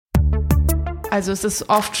Also es ist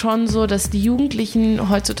oft schon so, dass die Jugendlichen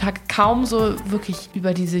heutzutage kaum so wirklich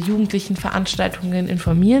über diese jugendlichen Veranstaltungen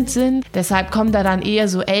informiert sind. Deshalb kommen da dann eher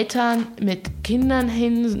so Eltern mit Kindern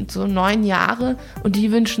hin, sind so 9 Jahre und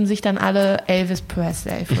die wünschen sich dann alle Elvis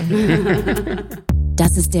Presley von mir.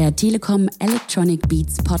 Das ist der Telekom Electronic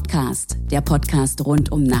Beats Podcast, der Podcast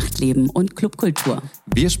rund um Nachtleben und Clubkultur.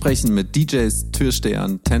 Wir sprechen mit DJs,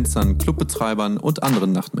 Türstehern, Tänzern, Clubbetreibern und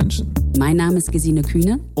anderen Nachtmenschen. Mein Name ist Gesine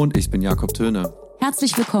Kühne. Und ich bin Jakob Töne.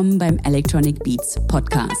 Herzlich willkommen beim Electronic Beats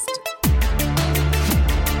Podcast.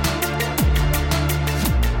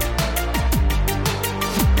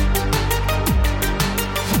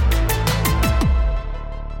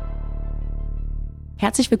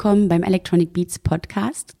 Herzlich willkommen beim Electronic Beats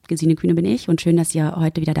Podcast. Gesine Kühne bin ich und schön, dass ihr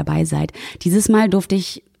heute wieder dabei seid. Dieses Mal durfte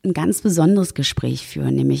ich ein ganz besonderes Gespräch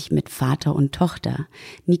führen, nämlich mit Vater und Tochter.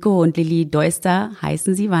 Nico und Lilli Deuster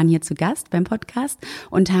heißen sie, waren hier zu Gast beim Podcast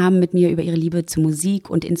und haben mit mir über ihre Liebe zur Musik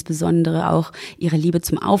und insbesondere auch ihre Liebe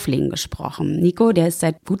zum Auflegen gesprochen. Nico, der ist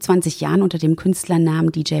seit gut 20 Jahren unter dem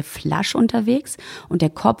Künstlernamen DJ Flush unterwegs und der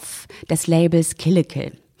Kopf des Labels Kill.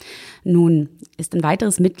 Nun ist ein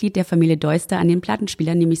weiteres Mitglied der Familie Deuster an den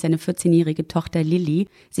Plattenspielern, nämlich seine 14-jährige Tochter Lilli.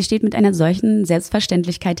 Sie steht mit einer solchen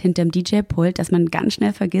Selbstverständlichkeit hinterm DJ-Pult, dass man ganz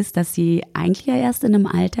schnell vergisst, dass sie eigentlich ja erst in einem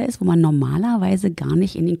Alter ist, wo man normalerweise gar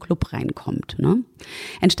nicht in den Club reinkommt, ne?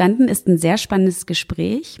 Entstanden ist ein sehr spannendes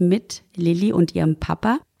Gespräch mit Lilli und ihrem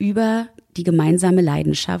Papa über die gemeinsame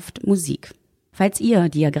Leidenschaft Musik. Falls ihr,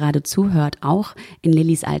 die ja gerade zuhört, auch in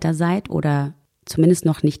Lillis Alter seid oder zumindest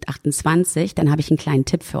noch nicht 28, dann habe ich einen kleinen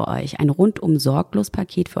Tipp für euch. Ein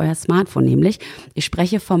Rundum-Sorglos-Paket für euer Smartphone nämlich. Ich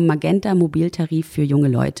spreche vom Magenta-Mobiltarif für junge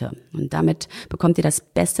Leute. Und damit bekommt ihr das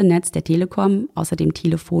beste Netz der Telekom, außerdem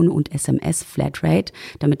Telefon- und SMS-Flatrate,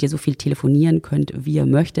 damit ihr so viel telefonieren könnt, wie ihr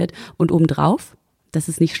möchtet. Und obendrauf, das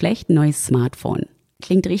ist nicht schlecht, ein neues Smartphone.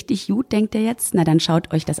 Klingt richtig gut, denkt ihr jetzt? Na dann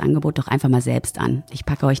schaut euch das Angebot doch einfach mal selbst an. Ich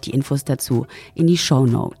packe euch die Infos dazu in die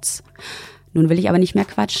Shownotes. Nun will ich aber nicht mehr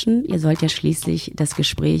quatschen. Ihr sollt ja schließlich das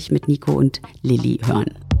Gespräch mit Nico und Lilli hören.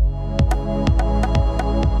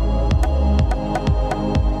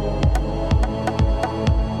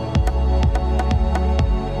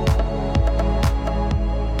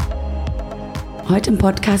 Heute im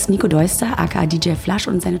Podcast Nico Deuster, aka DJ Flush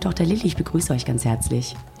und seine Tochter Lilli. Ich begrüße euch ganz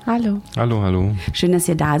herzlich. Hallo. Hallo. Schön, dass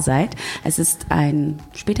ihr da seid. Es ist ein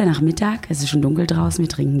später Nachmittag, es ist schon dunkel draußen, wir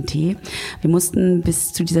trinken Tee. Wir mussten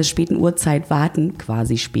bis zu dieser späten Uhrzeit warten,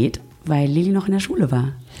 quasi spät, weil Lilli noch in der Schule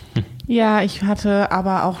war. Ja, ich hatte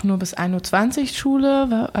aber auch nur bis 1.20 Uhr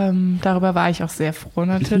Schule. Darüber war ich auch sehr froh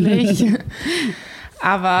natürlich.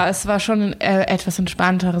 Aber es war schon etwas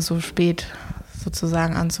entspannter, so spät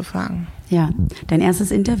sozusagen anzufangen. Ja, dein erstes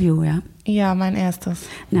Interview, ja? Ja, mein erstes.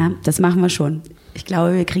 Na, das machen wir schon. Ich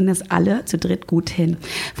glaube, wir kriegen das alle zu dritt gut hin.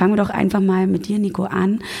 Fangen wir doch einfach mal mit dir, Nico,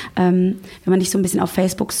 an. Wenn man dich so ein bisschen auf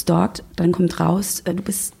Facebook stalkt, dann kommt raus, du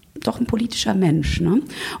bist doch ein politischer Mensch, ne?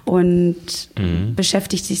 Und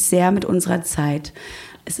beschäftigt sich sehr mit unserer Zeit.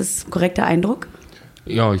 Ist das ein korrekter Eindruck?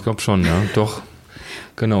 Ja, ich glaube schon, ja, doch.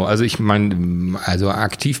 Genau, also ich meine, also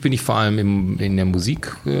aktiv bin ich vor allem in der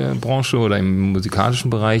Musikbranche oder im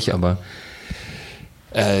musikalischen Bereich, aber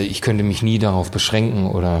ich könnte mich nie darauf beschränken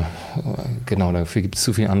oder genau, dafür gibt es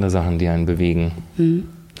zu viele andere Sachen, die einen bewegen.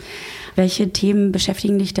 Welche Themen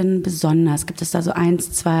beschäftigen dich denn besonders? Gibt es da so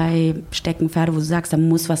 1, 2 Steckenpferde, wo du sagst, da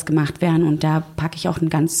muss was gemacht werden und da packe ich auch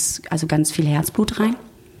ganz viel Herzblut rein?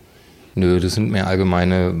 Nö, das sind mehr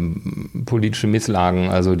allgemeine politische Misslagen,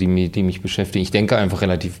 also die mich beschäftigen. Ich denke einfach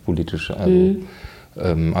relativ politisch, also,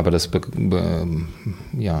 aber das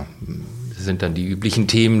sind dann die üblichen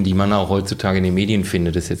Themen, die man auch heutzutage in den Medien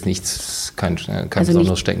findet. Das ist jetzt kein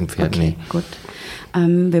besonderes Steckenpferd. Okay, gut.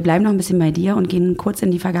 Wir bleiben noch ein bisschen bei dir und gehen kurz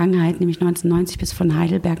in die Vergangenheit, nämlich 1990 bist von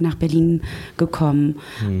Heidelberg nach Berlin gekommen.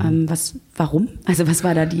 Warum? Also was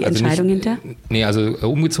war da die Entscheidung hinter? Nee, also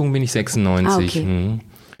umgezogen bin ich 96. Okay.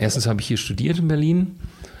 Erstens habe ich hier studiert in Berlin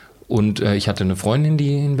und ich hatte eine Freundin,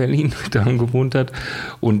 die in Berlin da gewohnt hat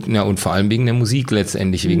und vor allem wegen der Musik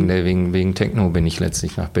letztendlich, wegen Techno bin ich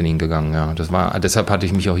letztlich nach Berlin gegangen. Ja, deshalb hatte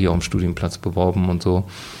ich mich auch hier auf dem Studienplatz beworben und so.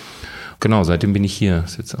 Genau, seitdem bin ich hier.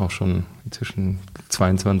 Das ist jetzt auch schon inzwischen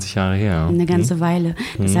 22 Jahre her. Eine ganze Weile.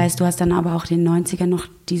 Das heißt, du hast dann aber auch in den 90ern noch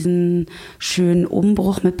diesen schönen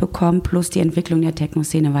Umbruch mitbekommen, plus die Entwicklung der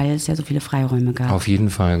Techno-Szene, weil es ja so viele Freiräume gab. Auf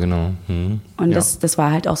jeden Fall, genau. Und das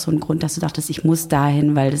war halt auch so ein Grund, dass du dachtest, ich muss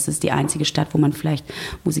dahin, weil das ist die einzige Stadt, wo man vielleicht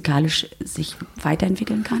musikalisch sich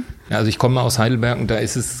weiterentwickeln kann? Ja, also ich komme aus Heidelberg und da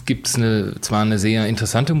gibt es zwar eine sehr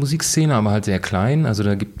interessante Musikszene, aber halt sehr klein. Also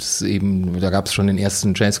da gab es schon den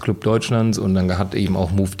ersten Jazzclub Deutschlands und dann hat eben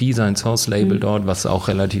auch Move D sein Source-Label dort, was auch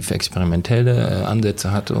relativ experimentelle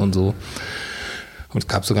Ansätze hatte und so. Und es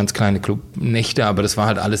gab so ganz kleine Clubnächte, aber das war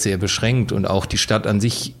halt alles sehr beschränkt. Und auch die Stadt an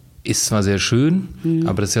sich ist zwar sehr schön,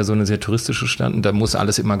 aber das ist ja so eine sehr touristische Stadt. Und da muss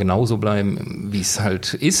alles immer genauso bleiben, wie es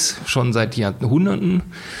halt ist, schon seit Jahrhunderten.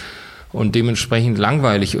 Und dementsprechend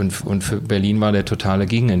langweilig. Und für Berlin war der totale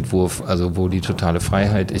Gegenentwurf, also wo die totale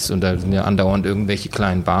Freiheit ist. Und da sind ja andauernd irgendwelche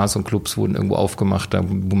kleinen Bars und Clubs wurden irgendwo aufgemacht, da,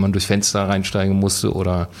 wo man durchs Fenster reinsteigen musste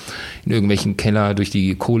oder in irgendwelchen Keller durch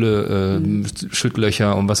die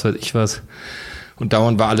Kohle-Schüttlöcher und was weiß ich was. Und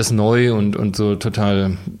dauernd war alles neu und so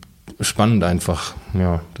total spannend einfach.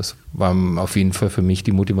 Ja, das war auf jeden Fall für mich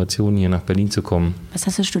die Motivation, hier nach Berlin zu kommen. Was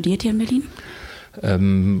hast du studiert hier in Berlin?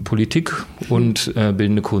 Politik und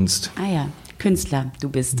bildende Kunst. Ah ja, Künstler, du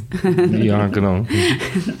bist. Ja, genau.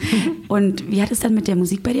 Und wie hat es dann mit der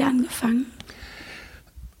Musik bei dir angefangen?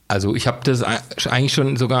 Also ich habe das eigentlich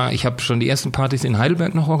ich habe schon die ersten Partys in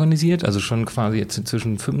Heidelberg noch organisiert, also schon quasi jetzt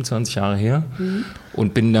inzwischen 25 Jahre her.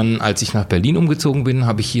 Und bin dann, als ich nach Berlin umgezogen bin,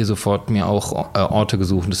 habe ich hier sofort mir auch Orte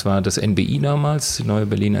gesucht. Das war das NBI damals, die Neue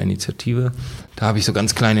Berliner Initiative. Da habe ich so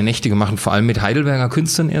ganz kleine Nächte gemacht, vor allem mit Heidelberger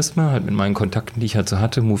Künstlern erstmal, halt mit meinen Kontakten, die ich halt so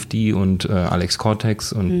hatte, Mufti und Alex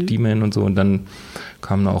Cortex und D-Man und so. Und dann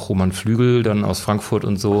kam auch Roman Flügel dann aus Frankfurt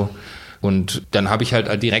und so. Und dann habe ich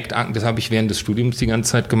halt direkt, das habe ich während des Studiums die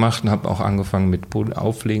ganze Zeit gemacht und habe auch angefangen mit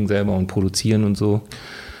Auflegen selber und Produzieren und so.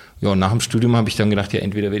 Ja, und nach dem Studium habe ich dann gedacht, ja,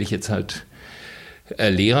 entweder werde ich jetzt halt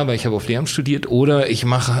Lehrer, weil ich habe auf Lehramt studiert, oder ich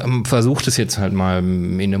versuche das jetzt halt mal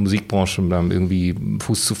in der Musikbranche irgendwie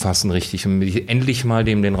Fuß zu fassen, richtig, und endlich mal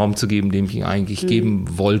dem den Raum zu geben, den ich ihm eigentlich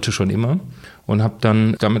geben wollte schon immer. Und habe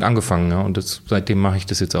dann damit angefangen, ja, und seitdem mache ich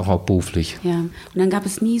das jetzt auch hauptberuflich. Ja, und dann gab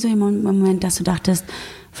es nie so einen Moment, dass du dachtest,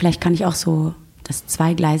 vielleicht kann ich auch so das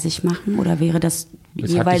zweigleisig machen, oder wäre das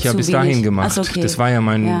jeweils zu wenig? Das hatte ich ja bis dahin gemacht. Ach, okay. Das war ja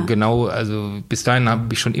also bis dahin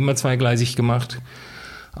habe ich schon immer zweigleisig gemacht,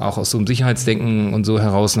 auch aus so einem Sicherheitsdenken und so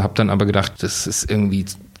heraus, und habe dann aber gedacht, das ist irgendwie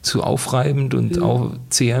zu aufreibend und auch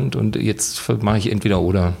zehrend, und jetzt mache ich entweder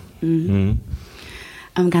oder.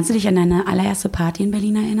 Kannst du dich an deine allererste Party in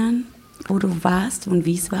Berlin erinnern, wo du warst und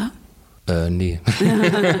wie es war? Nee.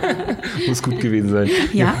 Muss gut gewesen sein.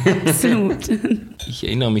 Ja, absolut. Ich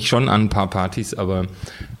erinnere mich schon an ein paar Partys, aber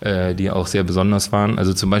die auch sehr besonders waren.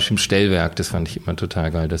 Also zum Beispiel im Stellwerk, das fand ich immer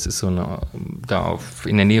total geil. Das ist so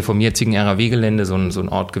in der Nähe vom jetzigen RAW-Gelände so ein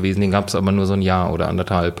Ort gewesen, den gab es aber nur so ein Jahr oder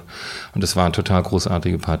anderthalb. Und das waren total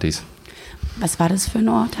großartige Partys. Was war das für ein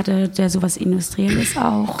Ort? Hatte der sowas Industrielles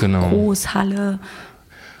auch? Genau. Großhalle?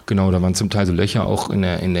 Genau, da waren zum Teil so Löcher auch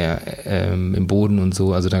im Boden und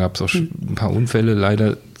so. Also da gab es auch ein paar Unfälle,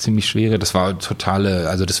 leider ziemlich schwere. Das war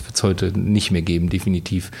also das wird es heute nicht mehr geben,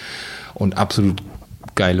 definitiv. Und absolut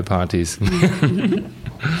geile Partys.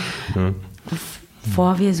 Ja.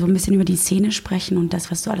 Bevor wir so ein bisschen über die Szene sprechen und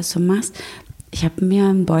das, was du alles so machst, ich habe mir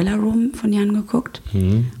einen Boiler Room von dir angeguckt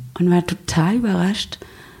und war total überrascht,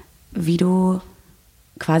 wie du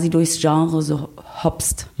quasi durchs Genre so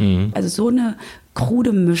hopst. Also so eine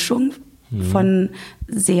krude Mischung von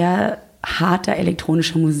sehr harter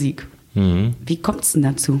elektronischer Musik. Wie kommt es denn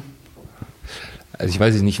dazu? Also ich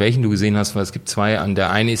weiß nicht, welchen du gesehen hast, weil es gibt zwei.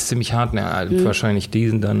 Der eine ist ziemlich hart, wahrscheinlich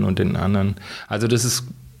diesen dann und den anderen. Also das ist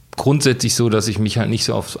grundsätzlich so, dass ich mich halt nicht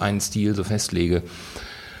so auf einen Stil so festlege.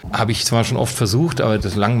 Habe ich zwar schon oft versucht, aber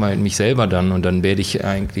das langweilt mich selber dann, und dann werde ich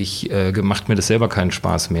eigentlich, macht mir das selber keinen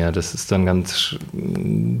Spaß mehr. Das ist dann ganz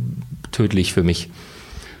tödlich für mich.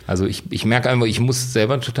 Also ich merke einfach, ich muss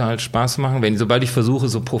selber total Spaß machen. Sobald ich versuche,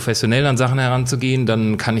 so professionell an Sachen heranzugehen,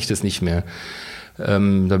 dann kann ich das nicht mehr. Da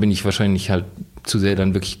bin ich wahrscheinlich halt zu sehr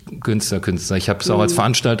dann wirklich Künstler. Ich habe es auch als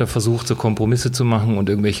Veranstalter versucht, so Kompromisse zu machen und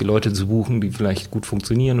irgendwelche Leute zu buchen, die vielleicht gut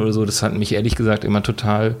funktionieren oder so. Das hat mich ehrlich gesagt immer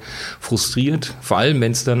total frustriert. Vor allem,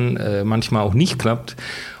 wenn es dann manchmal auch nicht klappt.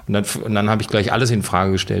 Und dann habe ich gleich alles in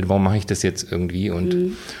Frage gestellt. Warum mache ich das jetzt irgendwie?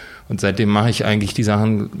 Und seitdem mache ich eigentlich die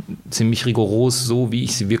Sachen ziemlich rigoros, so wie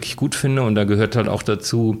ich sie wirklich gut finde. Und da gehört halt auch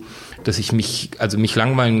dazu, dass mich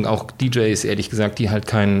langweilen auch DJs, ehrlich gesagt, die halt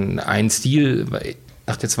keinen einen Stil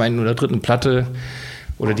nach der zweiten oder dritten Platte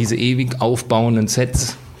oder diese ewig aufbauenden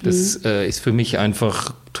Sets, das ist für mich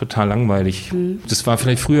einfach total langweilig. Das war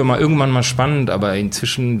vielleicht früher irgendwann mal spannend, aber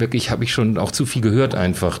inzwischen wirklich habe ich schon auch zu viel gehört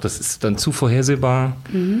einfach. Das ist dann zu vorhersehbar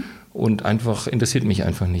und einfach interessiert mich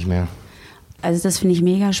einfach nicht mehr. Also das finde ich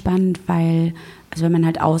mega spannend, weil, also wenn man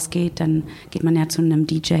halt ausgeht, dann geht man ja zu einem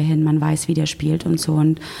DJ hin, man weiß, wie der spielt und so.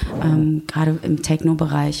 Und gerade im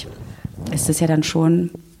Techno-Bereich ist das ja dann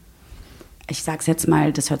schon, ich sag's jetzt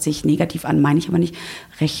mal, das hört sich negativ an, meine ich aber nicht,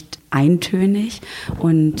 recht eintönig.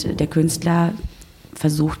 Und der Künstler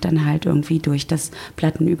versucht dann halt irgendwie durch das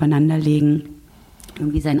Platten übereinanderlegen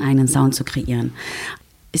irgendwie seinen eigenen Sound zu kreieren.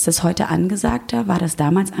 Ist das heute angesagter? War das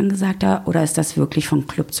damals angesagter? Oder ist das wirklich von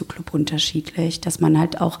Club zu Club unterschiedlich? Dass man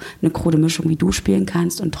halt auch eine krude Mischung wie du spielen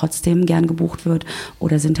kannst und trotzdem gern gebucht wird?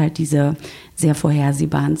 Oder sind halt diese sehr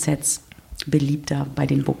vorhersehbaren Sets beliebter bei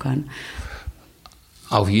den Bookern?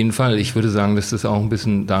 Auf jeden Fall. Ich würde sagen, dass das auch ein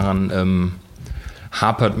bisschen daran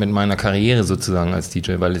hapert mit meiner Karriere sozusagen als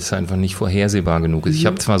DJ, weil es einfach nicht vorhersehbar genug ist. Ich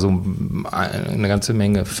habe zwar so eine ganze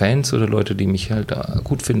Menge Fans oder Leute, die mich halt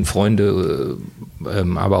gut finden, Freunde,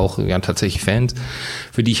 aber auch ja tatsächlich Fans,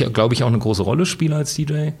 für die ich, glaube ich, auch eine große Rolle spiele als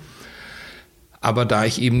DJ. Aber da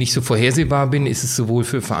ich eben nicht so vorhersehbar bin, ist es sowohl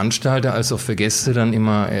für Veranstalter als auch für Gäste dann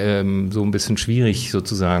immer so ein bisschen schwierig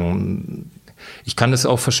sozusagen. Ich kann das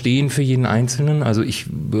auch verstehen für jeden Einzelnen. Also ich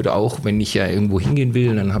würde auch, wenn ich ja irgendwo hingehen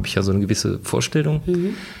will, dann habe ich ja so eine gewisse Vorstellung.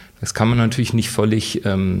 Das kann man natürlich nicht völlig,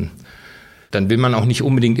 dann will man auch nicht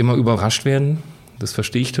unbedingt immer überrascht werden. Das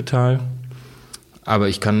verstehe ich total. Aber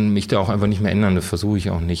ich kann mich da auch einfach nicht mehr ändern, das versuche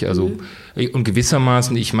ich auch nicht. Also, und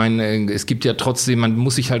gewissermaßen, ich meine, es gibt ja trotzdem, man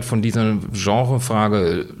muss sich halt von dieser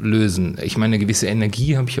Genrefrage lösen. Ich meine, eine gewisse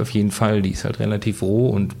Energie habe ich auf jeden Fall, die ist halt relativ roh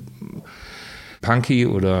und punky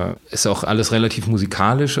oder ist auch alles relativ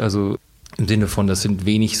musikalisch, also im Sinne von, das sind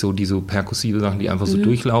wenig so diese perkussive Sachen, die einfach so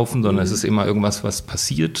durchlaufen, sondern es ist immer irgendwas, was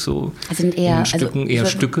passiert so. Also sind eher, in Stücken, eher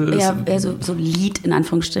Stücke. Eher so Lied in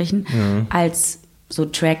Anführungsstrichen, als so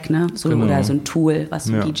Track, ne? So, genau. Oder so ein Tool, was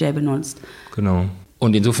so ein DJ benutzt. Genau.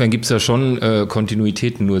 Und insofern gibt es ja schon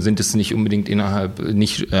Kontinuitäten, nur sind es nicht unbedingt ich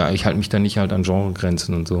halte mich da nicht halt an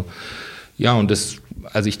Genregrenzen und so. Ja, und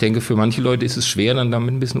also ich denke, für manche Leute ist es schwer, dann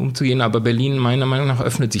damit ein bisschen umzugehen, aber Berlin, meiner Meinung nach,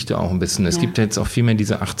 öffnet sich da auch ein bisschen. Es gibt ja jetzt auch viel mehr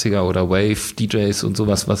diese 80er oder Wave-DJs und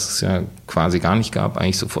sowas, was es ja quasi gar nicht gab,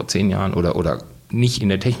 eigentlich so vor 10 Jahren oder nicht in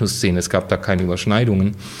der Techno-Szene. Es gab da keine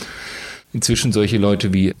Überschneidungen. Inzwischen solche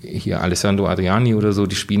Leute wie hier Alessandro Adriani oder so,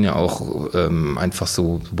 die spielen ja auch einfach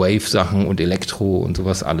so Wave-Sachen und Elektro und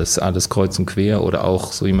sowas, alles kreuz und quer. Oder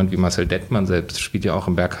auch so jemand wie Marcel Dettmann selbst spielt ja auch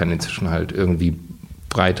im Berghain inzwischen halt irgendwie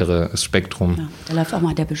breiteres Spektrum. Ja, da läuft auch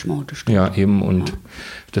mal Depeche Mode, stimmt. Ja, eben. Und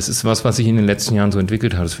das ist was sich in den letzten Jahren so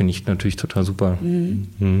entwickelt hat. Das finde ich natürlich total super.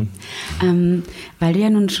 Weil du ja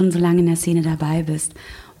nun schon so lange in der Szene dabei bist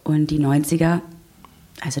und die 90er,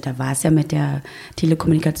 also da war es ja mit der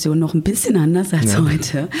Telekommunikation noch ein bisschen anders als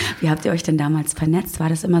heute. Wie habt ihr euch denn damals vernetzt? War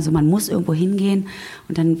das immer so, man muss irgendwo hingehen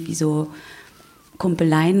und dann wie so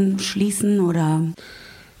Kumpeleien schließen oder...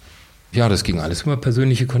 Ja, das ging alles über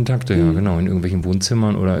persönliche Kontakte, ja genau, in irgendwelchen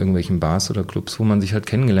Wohnzimmern oder irgendwelchen Bars oder Clubs, wo man sich halt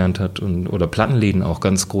kennengelernt hat oder Plattenläden auch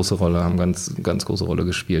ganz große große Rolle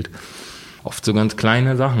gespielt. Oft so ganz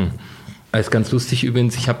kleine Sachen. Das ist ganz lustig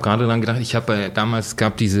übrigens, ich habe gerade dann gedacht, damals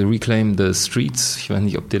gab diese Reclaim the Streets, ich weiß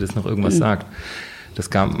nicht, ob dir das noch irgendwas sagt. Das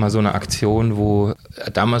gab mal so eine Aktion, wo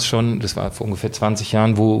damals schon, das war vor ungefähr 20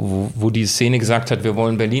 Jahren, wo die Szene gesagt hat, wir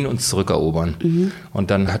wollen Berlin uns zurückerobern. Und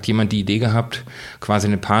dann hat jemand die Idee gehabt, quasi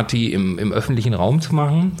eine Party im öffentlichen Raum zu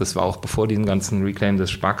machen. Das war auch bevor diesen ganzen Reclaim des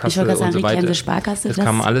Sparkasse und so weiter. Das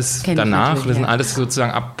kam alles danach, das sind alles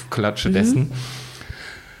sozusagen Abklatsche dessen.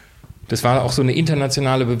 Das war auch so eine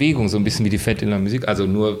internationale Bewegung, so ein bisschen wie die Fête de la Musique, also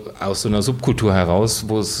nur aus so einer Subkultur heraus,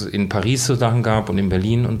 wo es in Paris so Sachen gab und in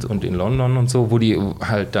Berlin und in London und so, wo die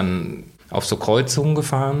halt dann auf so Kreuzungen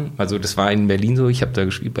gefahren, also das war in Berlin so, ich habe da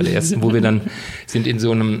gespielt bei der ersten, wo wir dann sind in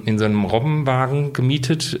so einem Robbenwagen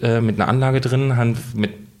gemietet, mit einer Anlage drin, haben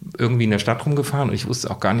mit irgendwie in der Stadt rumgefahren und ich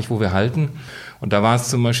wusste auch gar nicht, wo wir halten. Und da war es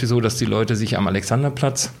zum Beispiel so, dass die Leute sich am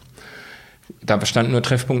Alexanderplatz, da stand nur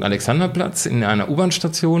Treffpunkt Alexanderplatz in einer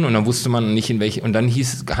U-Bahn-Station und dann wusste man nicht in welche, und dann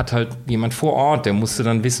hat halt jemand vor Ort, der musste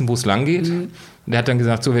dann wissen, wo es lang geht. Der hat dann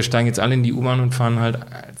gesagt, so, wir steigen jetzt alle in die U-Bahn und fahren halt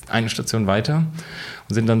eine Station weiter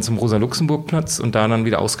und sind dann zum Rosa-Luxemburg-Platz und da dann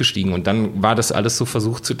wieder ausgestiegen. Und dann war das alles so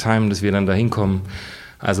versucht zu timen, dass wir dann da hinkommen.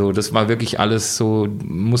 Also das war wirklich alles so,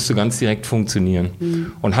 musste ganz direkt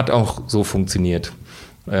funktionieren und hat auch so funktioniert.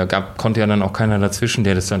 Konnte ja dann auch keiner dazwischen,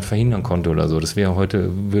 der das dann verhindern konnte oder so. Das würde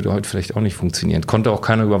heute vielleicht auch nicht funktionieren. Konnte auch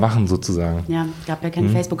keiner überwachen sozusagen. Ja, gab ja keine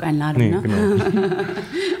Facebook-Einladung, ne? Genau.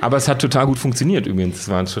 Aber es hat total gut funktioniert übrigens. Das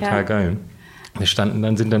war total geil. Wir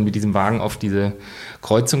sind dann mit diesem Wagen auf diese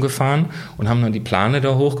Kreuzung gefahren und haben dann die Plane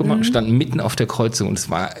da hochgemacht, standen mitten auf der Kreuzung und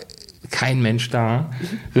es war kein Mensch da.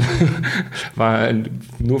 War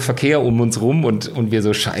nur Verkehr um uns rum und wir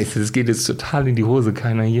so, scheiße, das geht jetzt total in die Hose,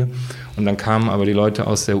 keiner hier. Und dann kamen aber die Leute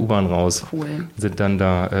aus der U-Bahn raus, sind dann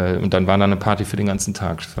da und dann war da eine Party für den ganzen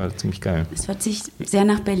Tag. Das war ziemlich geil. Es hört sich sehr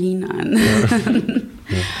nach Berlin an.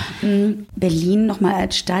 Ja. Berlin nochmal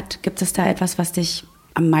als Stadt, gibt es da etwas, was dich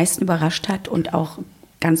am meisten überrascht hat und auch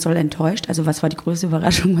ganz doll enttäuscht? Also was war die größte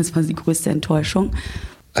Überraschung, was war die größte Enttäuschung?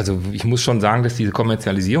 Also ich muss schon sagen, dass diese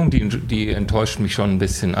Kommerzialisierung, die enttäuscht mich schon ein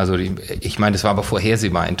bisschen. Also ich meine, das war aber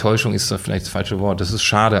vorhersehbar. Enttäuschung ist vielleicht das falsche Wort. Das ist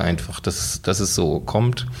schade einfach, dass es so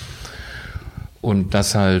kommt. Und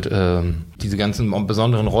dass halt diese ganzen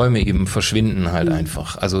besonderen Räume eben verschwinden halt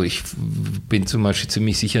einfach. Also ich bin zum Beispiel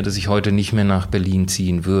ziemlich sicher, dass ich heute nicht mehr nach Berlin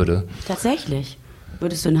ziehen würde. Tatsächlich?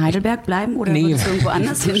 Würdest du in Heidelberg bleiben oder würdest du irgendwo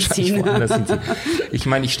anders hinziehen? Ich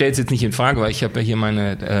meine, ich stelle es jetzt nicht in Frage, weil ich habe ja hier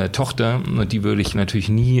meine Tochter und die würde ich natürlich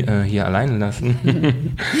nie hier alleine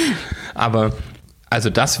lassen. Aber also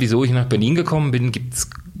das, wieso ich nach Berlin gekommen bin, gibt es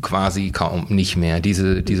quasi kaum nicht mehr,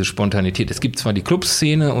 diese Spontanität. Es gibt zwar die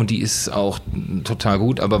Clubszene und die ist auch total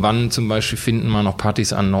gut, aber wann zum Beispiel finden mal noch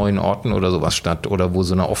Partys an neuen Orten oder sowas statt oder wo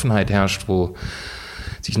so eine Offenheit herrscht, wo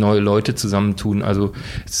sich neue Leute zusammentun. Also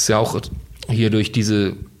es ist ja auch hier durch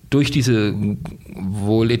diese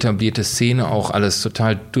wohl etablierte Szene auch alles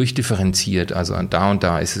total durchdifferenziert. Also da und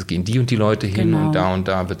da gehen die und die Leute hin und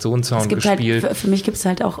da wird so ein Sound gespielt. Für mich gibt es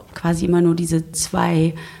halt auch quasi immer nur diese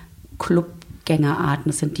 2 Clubgängerarten.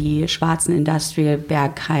 Das sind die schwarzen Industrial,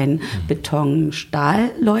 Berghain, Beton,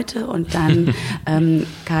 Stahl-Leute und dann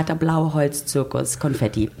Kater, Blau, Holz, Zirkus,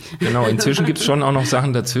 Konfetti. Genau, inzwischen gibt es schon auch noch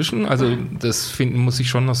Sachen dazwischen. Also das muss ich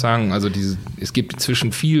schon noch sagen. Also es gibt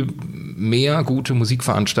inzwischen viel mehr gute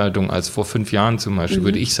Musikveranstaltungen als vor 5 Jahren zum Beispiel,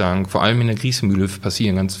 würde ich sagen. Vor allem in der Griesmühle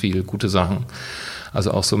passieren ganz viele gute Sachen.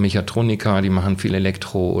 Also auch so Mechatronika, die machen viel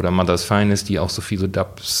Elektro oder Mother's Finest, die auch so viele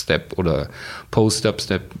Dubstep oder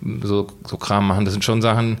Post-Dubstep so Kram machen. Das sind schon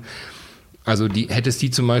Sachen, also hätte es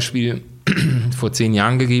die zum Beispiel vor 10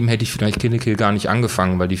 Jahren gegeben, hätte ich vielleicht Kill gar nicht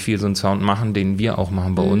angefangen, weil die viel so einen Sound machen, den wir auch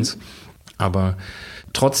machen bei uns. Aber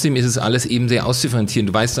trotzdem ist es alles eben sehr ausdifferenziert.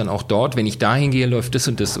 Du weißt dann auch dort, wenn ich da hingehe, läuft das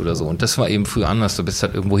und das oder so. Und das war eben früher anders. Du bist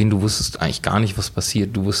halt irgendwo hin, du wusstest eigentlich gar nicht, was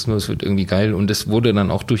passiert. Du wusstest nur, es wird irgendwie geil. Und es wurde dann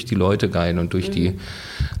auch durch die Leute geil und durch die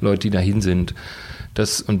Leute, die dahin sind.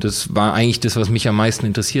 Das war eigentlich das, was mich am meisten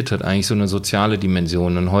interessiert hat. Eigentlich so eine soziale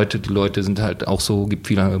Dimension. Und heute, die Leute sind halt auch so, gibt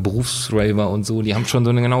viele Berufsraver und so, die haben schon so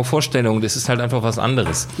eine genaue Vorstellung. Das ist halt einfach was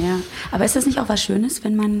anderes. Ja, aber ist das nicht auch was Schönes,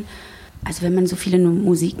 wenn man so viele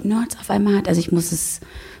Musiknerds auf einmal hat, also ich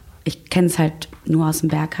kenne es halt nur aus dem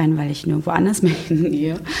Berghain, weil ich nirgendwo anders mehr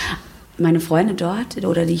hingehe. Meine Freunde dort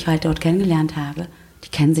oder die ich halt dort kennengelernt habe, die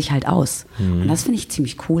kennen sich halt aus. Und das finde ich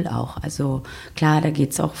ziemlich cool auch. Also klar, da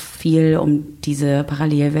geht es auch viel um diese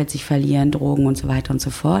Parallelwelt, sich verlieren, Drogen und so weiter und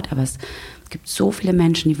so fort. Aber es gibt so viele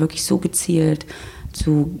Menschen, die wirklich so gezielt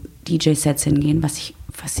zu DJ-Sets hingehen, was ich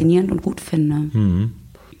faszinierend und gut finde.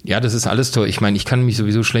 Ja, das ist alles toll. Ich meine, ich kann mich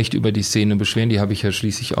sowieso schlecht über die Szene beschweren. Die habe ich ja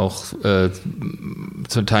schließlich auch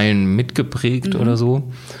zu Teilen mitgeprägt oder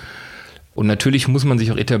so. Und natürlich muss man sich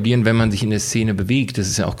auch etablieren, wenn man sich in der Szene bewegt. Das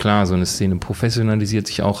ist ja auch klar, so eine Szene professionalisiert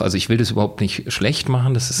sich auch. Also ich will das überhaupt nicht schlecht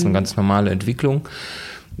machen. Das ist eine ganz normale Entwicklung.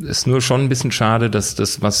 Es ist nur schon ein bisschen schade, dass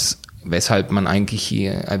das, weshalb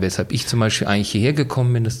ich zum Beispiel eigentlich hierher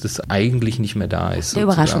gekommen bin, dass das eigentlich nicht mehr da ist. Der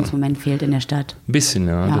Überraschungsmoment fehlt in der Stadt. Ein bisschen,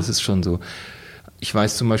 ja, das ist schon so. Ich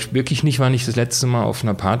weiß zum Beispiel wirklich nicht, wann ich das letzte Mal auf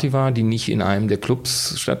einer Party war, die nicht in einem der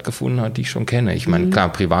Clubs stattgefunden hat, die ich schon kenne. Ich meine, klar,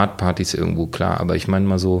 Privatpartys irgendwo, klar, aber ich meine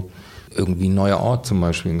mal so irgendwie ein neuer Ort zum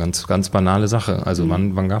Beispiel, eine ganz, ganz banale Sache. Also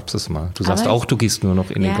wann gab es das mal? Du sagst auch, du gehst nur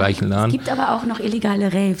noch in den gleichen Laden. Es gibt aber auch noch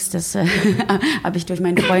illegale Raves, das habe ich durch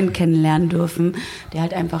meinen Freund kennenlernen dürfen, der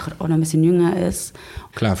halt einfach auch noch ein bisschen jünger ist.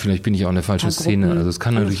 Klar, vielleicht bin ich auch in der falschen Szene, also es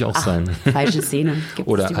kann natürlich auch sein. Falsche Szene, gibt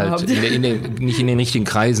es oder halt nicht in den richtigen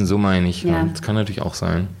Kreisen, so meine ich. Ja. Das kann natürlich auch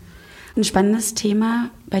sein. Ein spannendes Thema,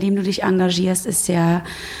 bei dem du dich engagierst, ist ja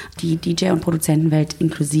die DJ- und Produzentenwelt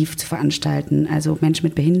inklusiv zu veranstalten. Also Menschen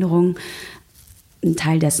mit Behinderung ein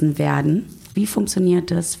Teil dessen werden. Wie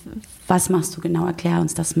funktioniert das? Was machst du genau? Erklär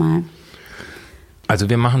uns das mal. Also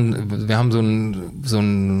wir haben so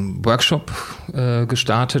einen Workshop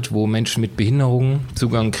gestartet, wo Menschen mit Behinderungen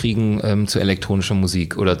Zugang kriegen zu elektronischer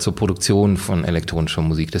Musik oder zur Produktion von elektronischer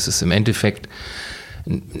Musik. Das ist im Endeffekt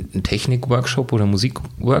ein Technik-Workshop oder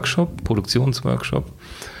Musik-Workshop, Produktionsworkshop,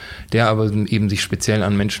 der aber eben sich speziell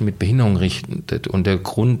an Menschen mit Behinderung richtet. Und der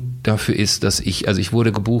Grund dafür ist, dass ich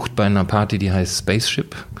wurde gebucht bei einer Party, die heißt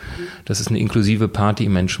Spaceship. Das ist eine inklusive Party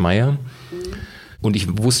im Mensch-Meier. Und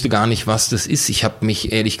ich wusste gar nicht, was das ist. Ich habe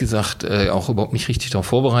mich ehrlich gesagt auch überhaupt nicht richtig darauf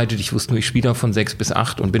vorbereitet. Ich wusste nur, ich spiele da von 6 bis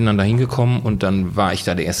 8 und bin dann da hingekommen und dann war ich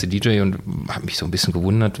da der erste DJ und habe mich so ein bisschen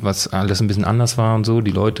gewundert, was alles ein bisschen anders war und so.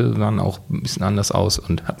 Die Leute sahen auch ein bisschen anders aus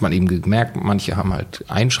und hat man eben gemerkt, manche haben halt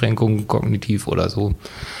Einschränkungen kognitiv oder so.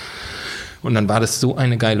 Und dann war das so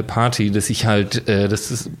eine geile Party, dass ich halt,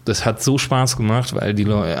 das hat so Spaß gemacht, weil die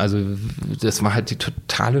Leute, also das war halt die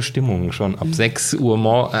totale Stimmung schon ab 6 Uhr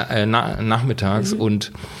nachmittags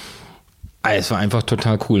und Es war einfach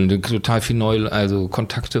total cool, total viel neue, also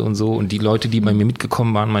Kontakte und so. Und die Leute, die bei mir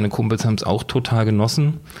mitgekommen waren, meine Kumpels, haben es auch total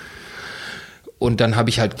genossen. Und dann habe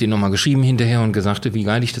ich halt denen nochmal geschrieben hinterher und gesagt, wie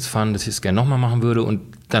geil ich das fand, dass ich es gerne nochmal machen würde. Und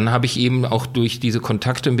dann habe ich eben auch durch diese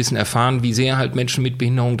Kontakte ein bisschen erfahren, wie sehr halt Menschen mit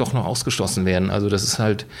Behinderung doch noch ausgeschlossen werden. Also das ist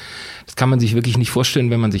halt, das kann man sich wirklich nicht vorstellen,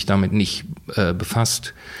 wenn man sich damit nicht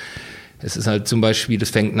befasst. Es ist halt zum Beispiel,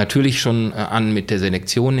 das fängt natürlich schon an mit der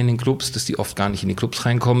Selektion in den Clubs, dass die oft gar nicht in die Clubs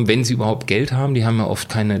reinkommen, wenn sie überhaupt Geld haben. Die haben ja oft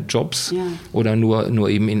keine Jobs oder nur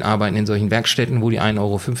eben arbeiten in solchen Werkstätten, wo die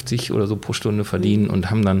 1,50 € oder so pro Stunde verdienen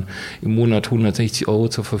und haben dann im Monat 160 €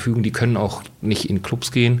 zur Verfügung. Die können auch nicht in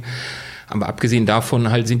Clubs gehen. Aber abgesehen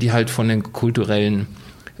davon halt sind die halt von der kulturellen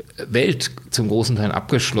Welt zum großen Teil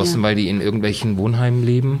abgeschlossen, weil die in irgendwelchen Wohnheimen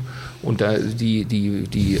leben. Und da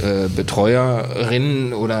die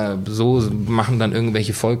Betreuerinnen oder so machen dann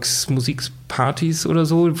irgendwelche Volksmusikpartys oder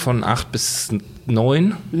so von 8 bis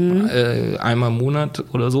 9, einmal im Monat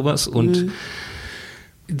oder sowas. Und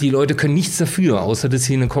die Leute können nichts dafür, außer dass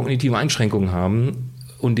sie eine kognitive Einschränkung haben.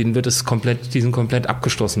 Und denen wird es die sind komplett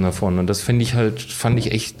abgeschlossen davon. Und das fand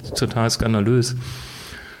ich echt total skandalös.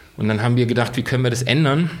 Und dann haben wir gedacht, wie können wir das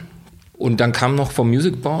ändern? Und dann kam noch vom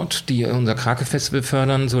Music Board, die unser Krake-Festival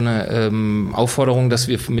fördern, so eine Aufforderung, dass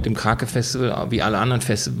wir mit dem Krake-Festival, wie alle anderen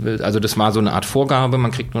Festivals, also das war so eine Art Vorgabe,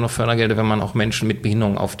 man kriegt nur noch Fördergelder, wenn man auch Menschen mit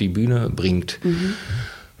Behinderung auf die Bühne bringt.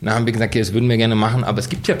 Dann haben wir gesagt, ja, das würden wir gerne machen, aber es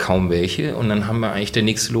gibt ja kaum welche. Und dann haben wir eigentlich, der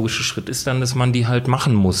nächste logische Schritt ist dann, dass man die halt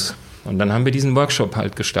machen muss. Und dann haben wir diesen Workshop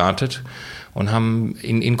halt gestartet und haben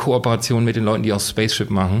in Kooperation mit den Leuten, die auch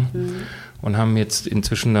Spaceship machen, und haben jetzt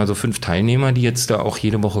inzwischen da so 5 Teilnehmer, die jetzt da auch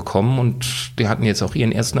jede Woche kommen und die hatten jetzt auch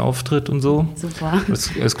ihren ersten Auftritt und so. Super.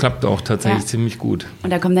 Es klappt auch tatsächlich ziemlich gut. Und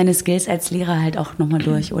da kommen deine Skills als Lehrer halt auch nochmal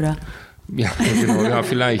durch, oder? Ja, genau, ja,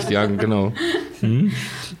 vielleicht, ja, genau.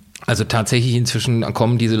 Also tatsächlich inzwischen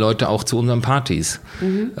kommen diese Leute auch zu unseren Partys,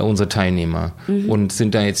 unsere Teilnehmer, und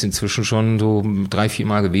sind da jetzt inzwischen schon so 3-4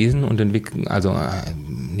 Mal gewesen und entwickeln, also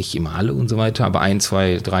nicht immer alle und so weiter, aber 1,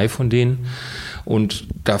 2, 3 von denen. Und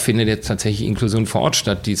da findet jetzt tatsächlich Inklusion vor Ort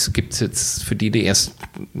statt. Dies gibt es jetzt für die ersten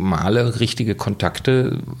Male richtige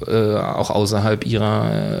Kontakte, auch außerhalb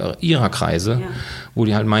ihrer Kreise, wo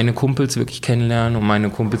die halt meine Kumpels wirklich kennenlernen und meine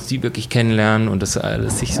Kumpels die wirklich kennenlernen und das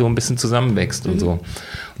alles sich so ein bisschen zusammenwächst und so. Und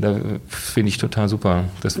da finde ich total super.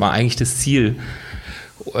 Das war eigentlich das Ziel.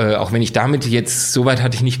 Auch wenn ich damit jetzt, so weit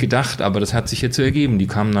hatte ich nicht gedacht, aber das hat sich jetzt so ergeben. Die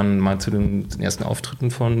kamen dann mal zu den ersten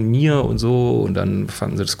Auftritten von mir und so und dann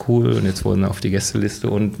fanden sie das cool und jetzt wurden sie auf die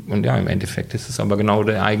Gästeliste und ja, im Endeffekt ist es aber genau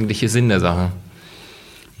der eigentliche Sinn der Sache.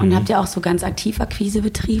 Und habt ihr auch so ganz aktiv Akquise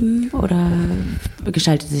betrieben oder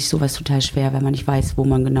gestaltet sich sowas total schwer, wenn man nicht weiß, wo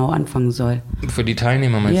man genau anfangen soll? Für die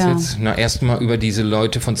Teilnehmer meinst du jetzt? Na, erstmal über diese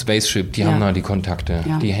Leute von Spaceship, die haben da die Kontakte.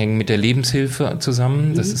 Ja. Die hängen mit der Lebenshilfe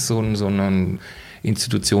zusammen. Das ist so eine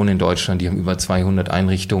Institution in Deutschland, die haben über 200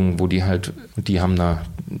 Einrichtungen, die haben da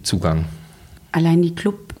Zugang. Allein die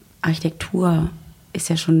Clubarchitektur ist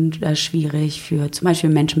ja schon schwierig für zum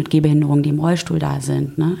Beispiel Menschen mit Gehbehinderung, die im Rollstuhl da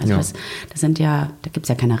sind. Ne? Also da gibt es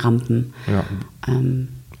ja keine Rampen. Ja.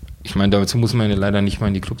 Ich meine, dazu muss man ja leider nicht mal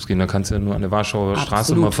in die Clubs gehen. Da kannst du ja nur an der Warschauer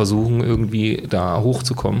Straße mal versuchen, irgendwie da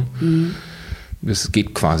hochzukommen. Das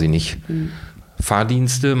geht quasi nicht.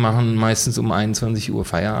 Fahrdienste machen meistens um 21 Uhr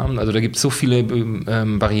Feierabend. Also da gibt es so viele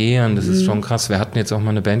Barrieren, das ist schon krass. Wir hatten jetzt auch mal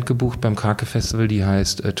eine Band gebucht beim Krake-Festival, die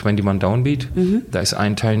heißt 21 Downbeat. Da ist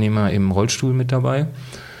ein Teilnehmer im Rollstuhl mit dabei.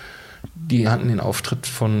 Die hatten den Auftritt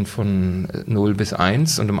von 0 bis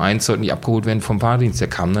 1 und um 1 sollten die abgeholt werden vom Fahrdienst. Der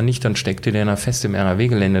kam dann nicht, dann steckte der fest im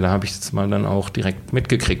RAW-Gelände. Da habe ich das mal dann auch direkt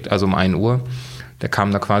mitgekriegt. Also um 1 Uhr, der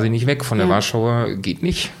kam da quasi nicht weg. Von der Warschauer geht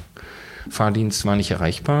nicht. Fahrdienst war nicht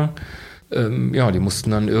erreichbar. Die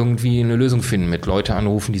mussten dann irgendwie eine Lösung finden, mit Leute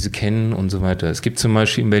anrufen, die sie kennen und so weiter. Es gibt zum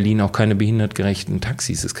Beispiel in Berlin auch keine behindertgerechten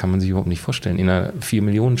Taxis. Das kann man sich überhaupt nicht vorstellen. In einer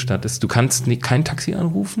 4-Millionen-Stadt du kannst kein Taxi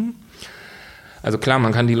anrufen. Also klar,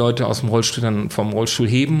 man kann die Leute aus dem Rollstuhl dann vom Rollstuhl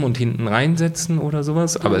heben und hinten reinsetzen oder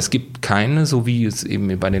sowas. Aber es gibt keine, so wie es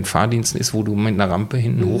eben bei den Fahrdiensten ist, wo du mit einer Rampe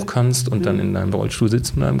hinten hoch kannst und dann in deinem Rollstuhl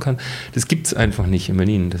sitzen bleiben kannst. Das gibt's einfach nicht in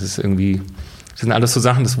Berlin. Das sind alles so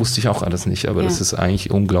Sachen, das wusste ich auch alles nicht. Aber das ist eigentlich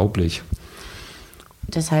unglaublich.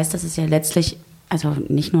 Das heißt, das ist ja letztlich also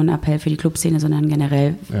nicht nur ein Appell für die Clubszene, sondern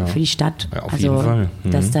generell für die Stadt. Ja, auf jeden Fall.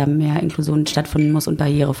 Dass da mehr Inklusion stattfinden muss und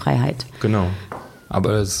Barrierefreiheit. Genau.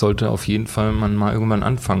 Aber es sollte auf jeden Fall man mal irgendwann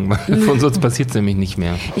anfangen, weil sonst passiert es nämlich nicht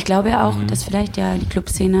mehr. Ich glaube ja auch, dass vielleicht die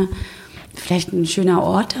Clubszene vielleicht ein schöner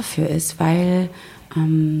Ort dafür ist, weil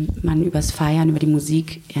man übers Feiern, über die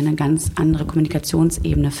Musik eine ganz andere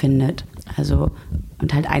Kommunikationsebene findet. Also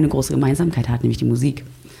und halt eine große Gemeinsamkeit hat, nämlich die Musik.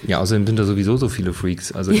 Ja, außerdem sind da sowieso so viele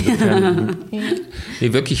Freaks. Also insofern,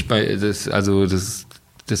 nee, wirklich,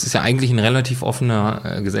 das ist ja eigentlich ein relativ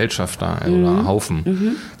offener Gesellschaft da, oder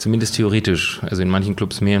Haufen. Zumindest theoretisch. Also in manchen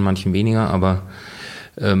Clubs mehr, in manchen weniger, aber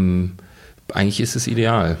eigentlich ist es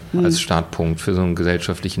ideal als Startpunkt für so einen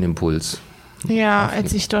gesellschaftlichen Impuls. Ja,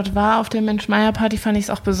 als ich dort war auf der Mensch-Meier-Party, fand ich es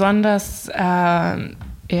auch besonders,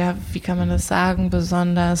 wie kann man das sagen,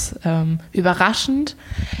 besonders überraschend,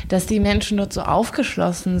 dass die Menschen dort so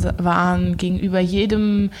aufgeschlossen waren gegenüber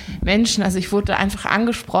jedem Menschen. Also ich wurde einfach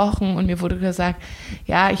angesprochen und mir wurde gesagt,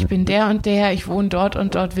 ja, ich bin der und der, ich wohne dort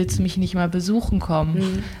und dort, willst du mich nicht mal besuchen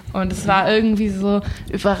kommen? Und es war irgendwie so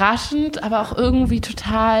überraschend, aber auch irgendwie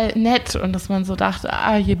total nett und dass man so dachte,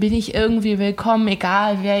 hier bin ich irgendwie willkommen,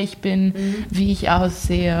 egal wer ich bin, wie ich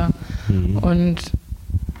aussehe. Und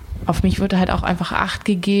auf mich wurde halt auch einfach Acht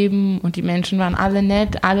gegeben und die Menschen waren alle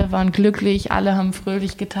nett, alle waren glücklich, alle haben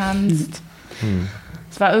fröhlich getanzt.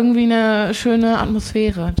 Es war irgendwie eine schöne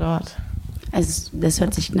Atmosphäre dort. Also das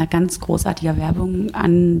hört sich nach ganz großartiger Werbung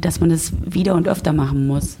an, dass man das wieder und öfter machen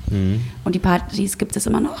muss. Und die Partys gibt es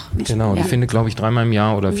immer noch? Genau, die findet, glaube ich, 3-mal im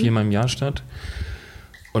Jahr oder 4-mal im Jahr statt.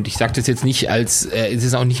 Und ich sage das jetzt nicht als, es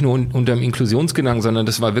ist auch nicht nur unter dem Inklusionsgedanken, sondern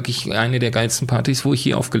das war wirklich eine der geilsten Partys, wo ich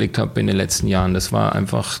je aufgelegt habe in den letzten Jahren. Das war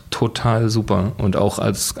einfach total super. Und auch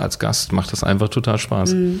als Gast macht das einfach total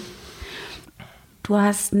Spaß. Du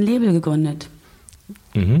hast ein Label gegründet.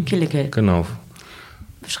 Killikill. Genau.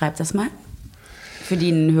 Beschreib das mal. Für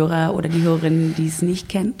den Hörer oder die Hörerin, die es nicht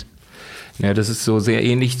kennt. Ja, das ist so sehr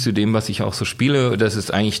ähnlich zu dem, was ich auch so spiele. Das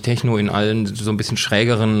ist eigentlich Techno in allen so ein bisschen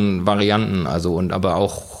schrägeren Varianten. Also und aber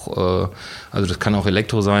auch, also das kann auch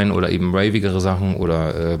Elektro sein oder eben ravigere Sachen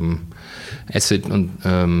oder Acid und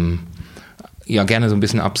ja gerne so ein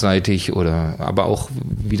bisschen abseitig oder aber auch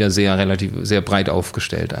wieder sehr breit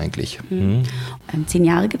aufgestellt eigentlich. 10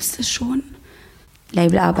 Jahre gibt es das schon.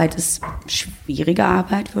 Labelarbeit ist schwierige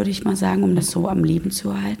Arbeit, würde ich mal sagen, um das so am Leben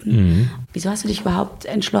zu halten. Wieso hast du dich überhaupt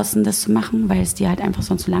entschlossen, das zu machen? Weil es dir halt einfach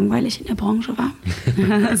sonst so langweilig in der Branche war?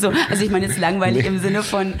 Also ich meine jetzt langweilig im Sinne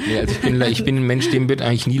von... Nee, also ich bin ein Mensch, dem wird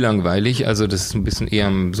eigentlich nie langweilig. Also das ist ein bisschen eher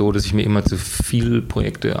so, dass ich mir immer zu viel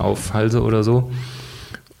Projekte aufhalse oder so.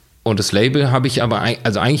 Und das Label habe ich aber,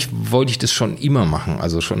 also eigentlich wollte ich das schon immer machen.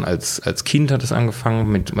 Also schon als Kind hat es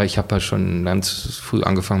angefangen weil ich habe halt schon ganz früh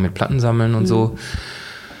angefangen mit Plattensammeln und so.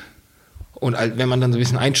 Und wenn man dann so ein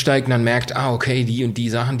bisschen einsteigt und dann merkt, okay, die und die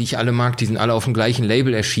Sachen, die ich alle mag, die sind alle auf dem gleichen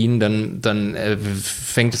Label erschienen, dann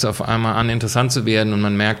fängt es auf einmal an, interessant zu werden und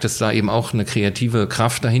man merkt, dass da eben auch eine kreative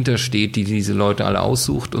Kraft dahinter steht, die diese Leute alle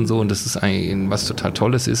aussucht und so und dass es eigentlich was total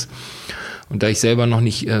Tolles ist. Und da ich selber noch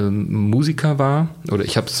nicht Musiker war, oder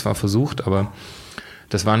ich habe es zwar versucht, aber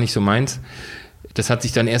das war nicht so meins, das hat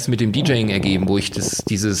sich dann erst mit dem DJing ergeben, wo ich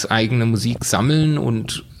dieses eigene Musik sammeln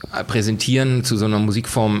und präsentieren zu so einer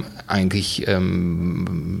Musikform eigentlich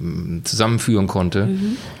zusammenführen konnte.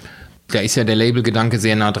 Da ist ja der Labelgedanke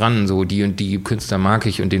sehr nah dran, so die und die Künstler mag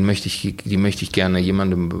ich und die möchte ich gerne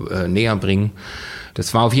jemandem näher bringen.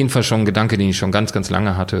 Das war auf jeden Fall schon ein Gedanke, den ich schon ganz, ganz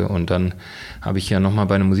lange hatte. Und dann habe ich ja nochmal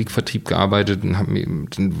bei einem Musikvertrieb gearbeitet und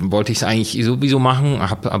dann wollte ich es eigentlich sowieso machen,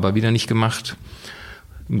 habe aber wieder nicht gemacht.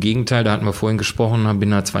 Im Gegenteil, da hatten wir vorhin gesprochen,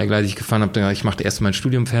 bin da zweigleisig gefahren, habe gesagt, ich mache erst mein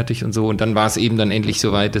Studium fertig und so. Und dann war es eben dann endlich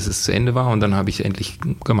soweit, dass es zu Ende war. Und dann habe ich es endlich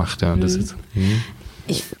gemacht. Ja. Das ist,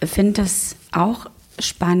 Ich finde das auch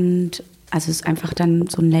spannend, also es ist einfach dann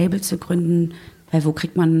so ein Label zu gründen, weil wo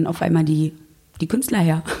kriegt man auf einmal die Künstler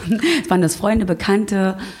her? Waren das Freunde,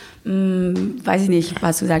 Bekannte? Weiß ich nicht,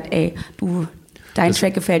 hast du gesagt, dein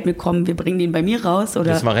Track gefällt mir, komm, wir bringen den bei mir raus?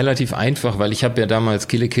 Oder? Das war relativ einfach, weil ich habe ja damals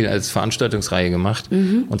Killikill als Veranstaltungsreihe gemacht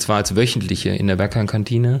und zwar als wöchentliche in der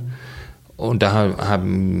Berghain-Kantine und da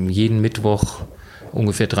haben jeden Mittwoch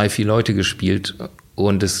ungefähr 3-4 Leute gespielt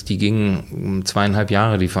und die gingen 2,5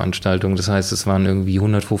 Jahre, die Veranstaltung. Das heißt, es waren irgendwie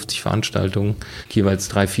 150 Veranstaltungen, jeweils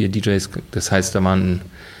 3-4 DJs. Das heißt,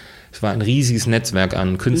 es war ein riesiges Netzwerk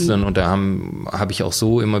an Künstlern und da habe ich auch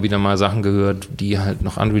so immer wieder mal Sachen gehört, die halt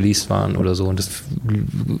noch unreleased waren oder so. Und das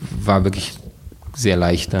war wirklich sehr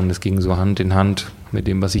leicht dann. Das ging so Hand in Hand mit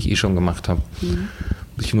dem, was ich schon gemacht habe.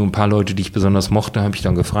 Ich nur ein paar Leute, die ich besonders mochte, habe ich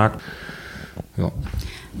dann gefragt. Ja.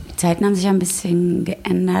 Die Zeiten haben sich ja ein bisschen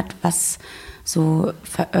geändert, was so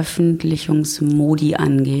Veröffentlichungsmodi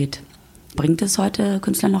angeht. Bringt es heute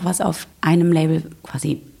Künstlern noch was, auf einem Label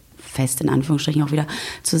quasi fest in Anführungsstrichen auch wieder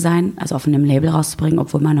zu sein, also auf einem Label rauszubringen,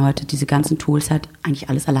 obwohl man heute diese ganzen Tools hat, eigentlich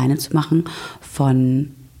alles alleine zu machen,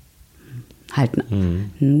 von halt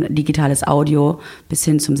ein digitales Audio bis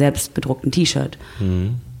hin zum selbstbedruckten T-Shirt.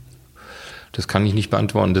 Das kann ich nicht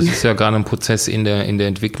beantworten. Das ist ja gerade ein Prozess in der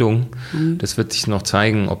Entwicklung. Das wird sich noch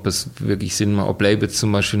zeigen, ob es wirklich Sinn macht, ob Labels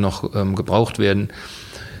zum Beispiel noch gebraucht werden.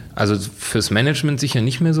 Also fürs Management sicher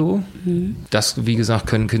nicht mehr so. Das, wie gesagt,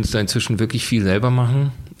 können Künstler inzwischen wirklich viel selber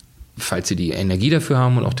machen, falls sie die Energie dafür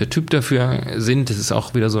haben und auch der Typ dafür sind. Das ist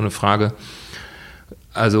auch wieder so eine Frage.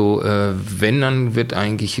 Also wenn, dann wird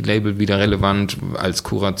eigentlich Label wieder relevant als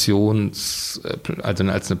also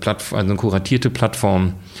als eine kuratierte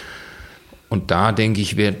Plattform. Und da, denke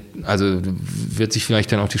ich, wird sich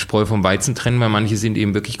vielleicht dann auch die Spreu vom Weizen trennen, weil manche sind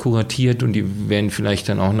eben wirklich kuratiert und die werden vielleicht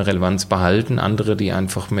dann auch eine Relevanz behalten. Andere, die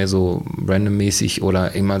einfach mehr so randommäßig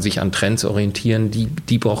oder immer sich an Trends orientieren,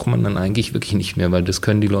 die braucht man dann eigentlich wirklich nicht mehr, weil das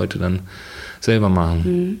können die Leute dann selber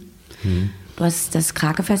machen. Du hast das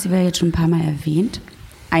Krake-Festival jetzt schon ein paar Mal erwähnt.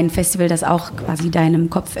 Ein Festival, das auch quasi deinem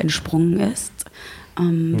Kopf entsprungen ist.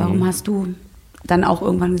 Warum hast du dann auch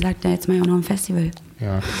irgendwann gesagt, jetzt mal auch noch ein Festival?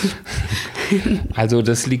 Ja, also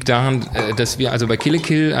das liegt daran, dass wir, also bei Kill a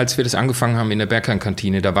Kill, als wir das angefangen haben in der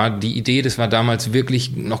Berghain-Kantine, da war die Idee, das war damals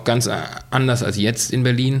wirklich noch ganz anders als jetzt in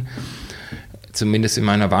Berlin, zumindest in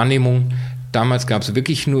meiner Wahrnehmung. Damals gab es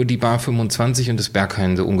wirklich nur die Bar 25 und das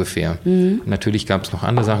Berghain so ungefähr. Natürlich gab es noch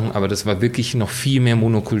andere Sachen, aber das war wirklich noch viel mehr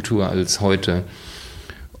Monokultur als heute.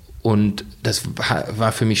 Und das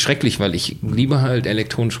war für mich schrecklich, weil ich liebe halt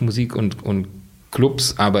elektronische Musik und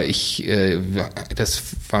Clubs, aber das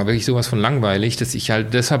war wirklich sowas von langweilig, dass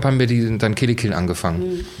deshalb haben wir dann Kill a Kill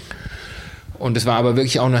angefangen. Und es war aber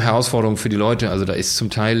wirklich auch eine Herausforderung für die Leute. Also da ist zum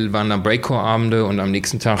Teil, waren da Breakcore-Abende und am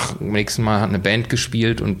nächsten Mal hat eine Band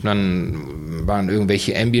gespielt und dann waren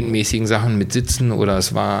irgendwelche ambient-mäßigen Sachen mit Sitzen oder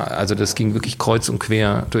das ging wirklich kreuz und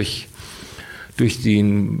quer durch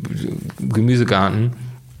den Gemüsegarten.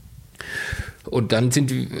 Und dann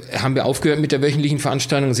haben wir aufgehört mit der wöchentlichen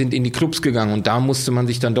Veranstaltung, sind in die Clubs gegangen und da musste man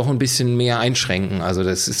sich dann doch ein bisschen mehr einschränken. Also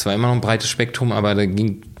das ist zwar immer noch ein breites Spektrum, aber da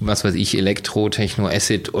ging, was weiß ich, Elektro, Techno,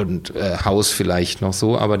 Acid und House vielleicht noch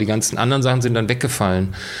so, aber die ganzen anderen Sachen sind dann weggefallen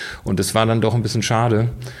und das war dann doch ein bisschen schade.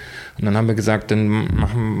 Und dann haben wir gesagt, dann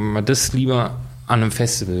machen wir das lieber an einem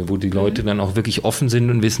Festival, wo die Leute dann auch wirklich offen sind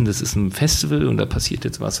und wissen, das ist ein Festival und da passiert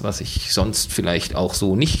jetzt was ich sonst vielleicht auch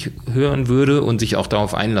so nicht hören würde und sich auch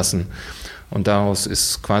darauf einlassen. Und daraus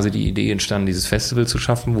ist quasi die Idee entstanden, dieses Festival zu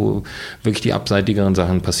schaffen, wo wirklich die abseitigeren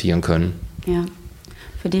Sachen passieren können. Ja,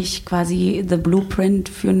 für dich quasi the Blueprint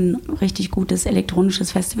für ein richtig gutes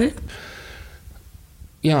elektronisches Festival?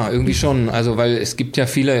 Ja, irgendwie schon. Also, weil es gibt ja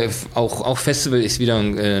viele, auch Festival ist wieder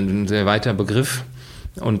ein sehr weiter Begriff.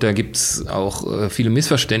 Und da gibt es auch viele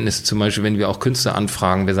Missverständnisse. Zum Beispiel, wenn wir auch Künstler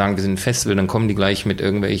anfragen, wir sagen, wir sind ein Festival, dann kommen die gleich mit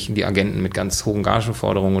irgendwelchen, die Agenten mit ganz hohen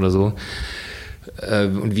Gagenforderungen oder so.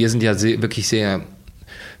 Und wir sind ja wirklich sehr,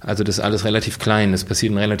 also das ist alles relativ klein, das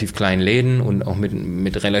passiert in relativ kleinen Läden und auch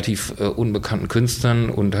mit relativ unbekannten Künstlern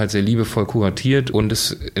und halt sehr liebevoll kuratiert und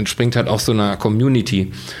es entspringt halt auch so einer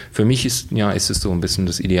Community. Für mich ist es so ein bisschen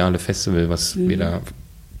das ideale Festival, was wir da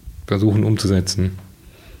versuchen umzusetzen.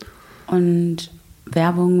 Und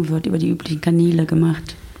Werbung wird über die üblichen Kanäle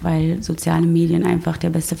gemacht, weil soziale Medien einfach der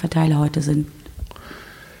beste Verteiler heute sind.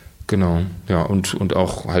 Genau, ja, und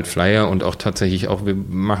auch halt Flyer und auch tatsächlich auch, wir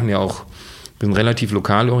sind relativ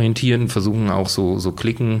lokal orientiert und versuchen auch so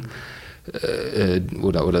Klicken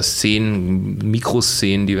oder Szenen,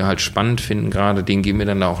 Mikroszenen, die wir halt spannend finden gerade, denen geben wir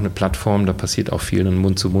dann da auch eine Plattform, da passiert auch viel in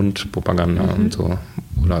Mund-zu-Mund-Propaganda und so,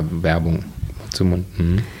 oder Werbung Mund-zu-Mund.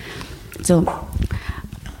 So,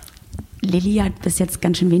 Lilli hat bis jetzt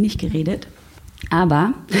ganz schön wenig geredet.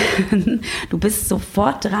 Aber du bist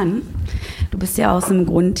sofort dran. Du bist ja aus einem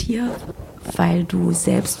Grund hier, weil du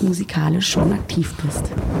selbst musikalisch schon aktiv bist.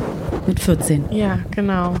 Mit 14. Ja,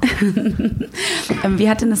 genau. Wie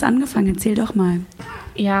hat denn das angefangen? Erzähl doch mal.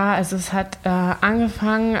 Ja, also es hat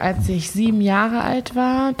angefangen, als ich 7 Jahre alt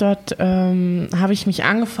war. Dort habe ich mich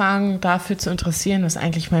angefangen, dafür zu interessieren, was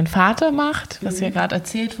eigentlich mein Vater macht, was mir gerade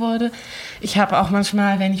erzählt wurde. Ich habe auch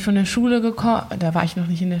manchmal, wenn ich von der Schule gekommen, da war ich noch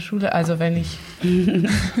nicht in der Schule, also wenn ich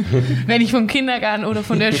vom Kindergarten oder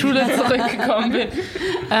von der Schule zurückgekommen bin,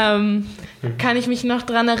 kann ich mich noch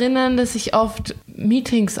daran erinnern, dass ich oft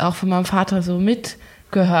Meetings auch von meinem Vater so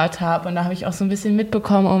mitgehört habe. Und da habe ich auch so ein bisschen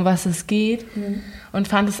mitbekommen, um was es geht. Und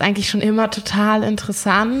fand es eigentlich schon immer total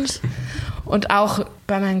interessant. Und auch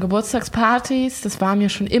bei meinen Geburtstagspartys, das war mir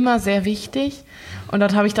schon immer sehr wichtig. Und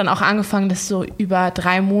dort habe ich dann auch angefangen, das so über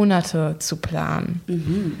 3 Monate zu planen.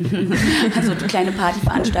 Also eine kleine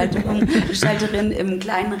Partyveranstalterin im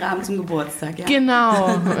kleinen Rahmen zum Geburtstag, ja?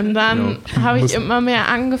 Genau. Und dann habe ich immer mehr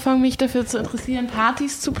angefangen, mich dafür zu interessieren,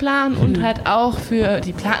 Partys zu planen und halt auch für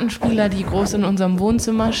die Plattenspieler, die groß in unserem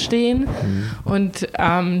Wohnzimmer stehen und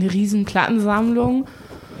eine riesen Plattensammlung.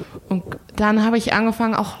 Und dann habe ich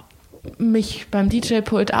angefangen, auch mich beim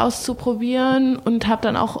DJ-Pult auszuprobieren und habe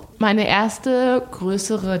dann auch meine erste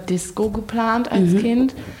größere Disco geplant als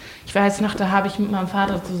Kind. Ich weiß noch, da habe ich mit meinem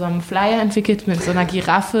Vater zusammen einen Flyer entwickelt mit so einer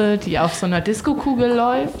Giraffe, die auf so einer Disco-Kugel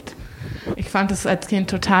läuft. Ich fand das als Kind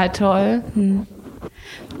total toll.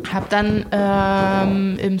 Habe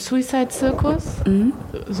dann im Suicide-Zirkus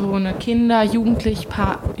so eine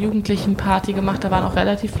Jugendlichen-Party gemacht. Da waren auch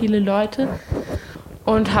relativ viele Leute.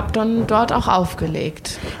 Und habe dann dort auch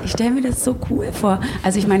aufgelegt. Ich stelle mir das so cool vor.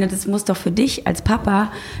 Also ich meine, das muss doch für dich als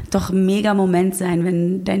Papa doch ein mega Moment sein,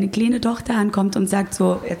 wenn deine kleine Tochter ankommt und sagt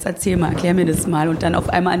so, jetzt erzähl mal, erklär mir das mal. Und dann auf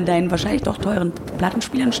einmal an deinen wahrscheinlich doch teuren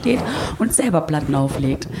Plattenspielern steht und selber Platten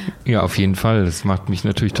auflegt. Ja, auf jeden Fall. Das macht mich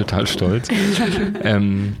natürlich total stolz.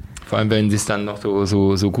 Vor allem, wenn sie es dann noch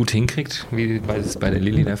so gut hinkriegt, wie es bei der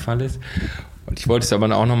Lilli der Fall ist. Und ich wollte es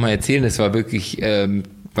aber auch nochmal erzählen, es war wirklich...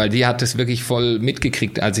 weil die hat es wirklich voll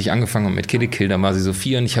mitgekriegt, als ich angefangen habe mit Kill Kill. Da war sie so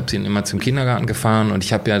 4 und ich habe sie immer zum Kindergarten gefahren und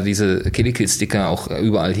ich habe ja diese Kill Kill Sticker auch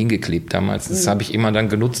überall hingeklebt damals. Das habe ich immer dann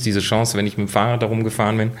genutzt, diese Chance, wenn ich mit dem Fahrrad da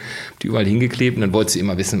rumgefahren bin, die überall hingeklebt und dann wollte sie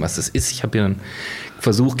immer wissen, was das ist. Ich habe ihr dann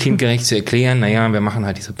versucht, kindgerecht zu erklären, naja, wir machen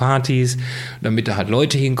halt diese Partys, damit da halt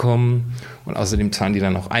Leute hinkommen und außerdem zahlen die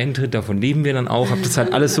dann auch Eintritt, davon leben wir dann auch. Habe das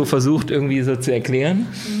halt alles so versucht, irgendwie so zu erklären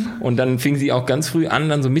und dann fing sie auch ganz früh an,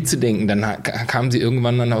 dann so mitzudenken. Dann kam sie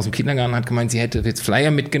irgendwann dann aus dem Kindergarten und hat gemeint, sie hätte jetzt Flyer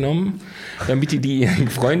mitgenommen, damit die ihren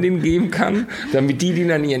Freundinnen geben kann, damit die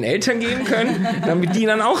dann ihren Eltern geben können, damit die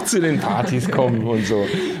dann auch zu den Partys kommen und so.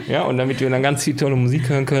 Ja, und damit wir dann ganz viel tolle Musik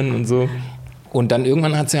hören können und so. Und dann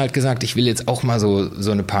irgendwann hat sie halt gesagt, ich will jetzt auch mal so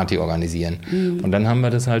eine Party organisieren. Und dann haben wir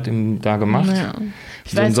das halt da gemacht. Ja.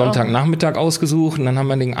 So einen Sonntagnachmittag ausgesucht und dann haben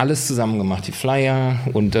wir den alles zusammen gemacht. Die Flyer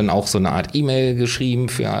und dann auch so eine Art E-Mail geschrieben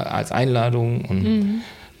als Einladung und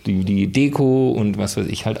die Deko und was weiß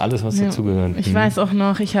ich, halt alles, was dazugehört. Ich weiß auch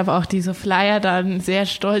noch, ich habe auch diese Flyer dann sehr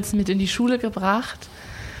stolz mit in die Schule gebracht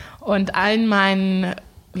und allen meinen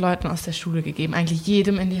Leuten aus der Schule gegeben, eigentlich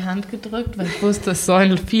jedem in die Hand gedrückt, weil ich wusste, es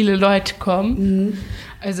sollen viele Leute kommen.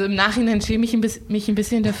 Also im Nachhinein schäme ich mich ein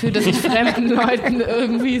bisschen dafür, dass ich fremden Leuten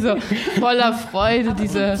irgendwie so voller Freude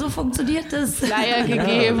diese so funktioniert das. Flyer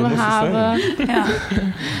gegeben habe. Ja.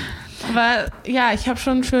 Aber ja, ich habe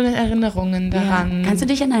schon schöne Erinnerungen daran. Ja. Kannst du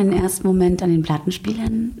dich an einen ersten Moment an den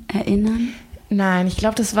Plattenspielern erinnern? Nein, ich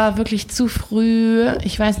glaube, das war wirklich zu früh.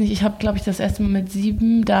 Ich weiß nicht, ich habe, glaube ich, das erste Mal mit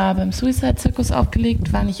 7 da beim Suicide-Zirkus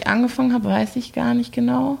aufgelegt. Wann ich angefangen habe, weiß ich gar nicht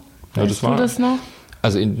genau. Weißt du das noch?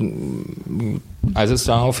 Also als es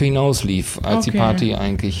darauf hinauslief, als die Party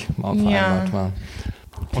eigentlich vereinbart war.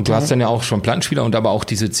 Und du hast dann ja auch schon Plattenspieler und aber auch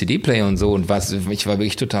diese CD-Player und so. Und ich war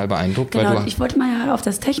wirklich total beeindruckt. Genau, weil ich wollte mal ja auf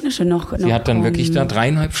das Technische noch sie hat dann wirklich da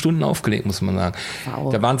 3,5 Stunden aufgelegt, muss man sagen.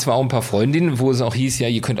 Wow. Da waren zwar auch ein paar Freundinnen, wo es auch hieß, ja,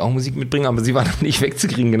 ihr könnt auch Musik mitbringen, aber sie war dann nicht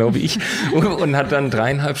wegzukriegen, genau wie ich. Und hat dann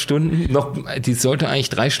 3,5 Stunden, die sollte eigentlich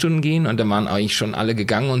 3 Stunden gehen und da waren eigentlich schon alle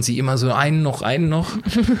gegangen und sie immer so einen noch.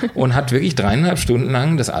 Und hat wirklich 3,5 Stunden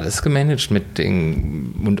lang das alles gemanagt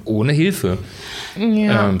und ohne Hilfe.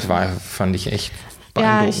 Ja. Fand ich echt...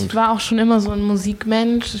 Ja, ich war auch schon immer so ein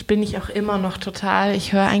Musikmensch. Das bin ich auch immer noch total.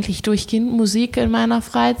 Ich höre eigentlich durchgehend Musik in meiner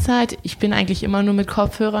Freizeit. Ich bin eigentlich immer nur mit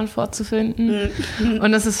Kopfhörern vorzufinden.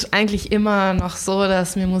 Und es ist eigentlich immer noch so,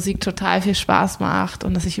 dass mir Musik total viel Spaß macht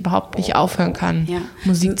und dass ich überhaupt nicht aufhören kann,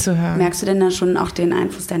 Musik zu hören. Merkst du denn da schon auch den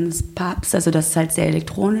Einfluss deines Paps, also dass es halt sehr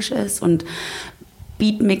elektronisch ist und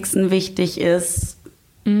Beatmixen wichtig ist?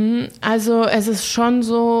 Also es ist schon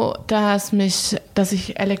so, dass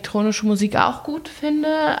ich elektronische Musik auch gut finde,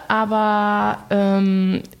 aber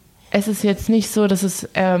es ist jetzt nicht so, dass es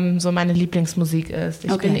so meine Lieblingsmusik ist.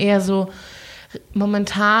 Ich bin eher so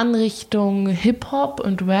momentan Richtung Hip-Hop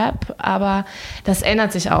und Rap, aber das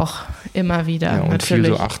ändert sich auch immer wieder. Ja, und natürlich.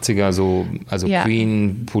 Viel so 80er, also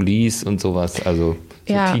Queen, Police und sowas, also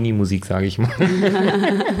so Teenie-Musik, sage ich mal.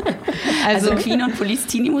 Also Queen und Police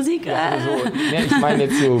Teenie-Musik? Ich meine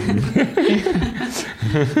jetzt so...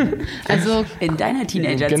 Also in deiner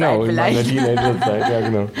Teenagerzeit genau, vielleicht. Genau, in meiner Teenagerzeit, ja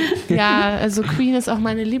genau. Ja, also Queen ist auch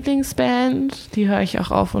meine Lieblingsband, die höre ich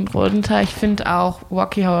auch auf und runter. Ich finde auch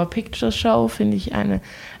Rocky Horror Picture Show, finde ich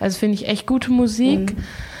echt gute Musik.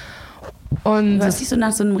 Und du hörst dich so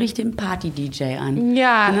nach so einem richtigen Party-DJ an.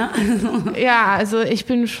 Ja, ne? Ja, also ich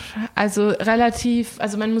bin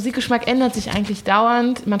mein Musikgeschmack ändert sich eigentlich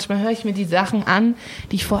dauernd. Manchmal höre ich mir die Sachen an,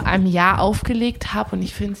 die ich vor einem Jahr aufgelegt habe und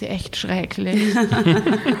ich finde sie echt schrecklich.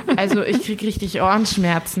 Also ich kriege richtig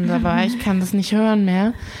Ohrenschmerzen dabei, ich kann das nicht hören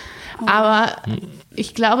mehr. Aber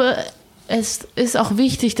ich glaube, es ist auch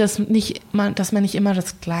wichtig, dass man nicht immer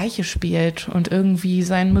das Gleiche spielt und irgendwie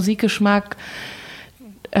seinen Musikgeschmack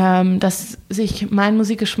dass sich mein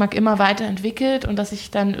Musikgeschmack immer weiterentwickelt und dass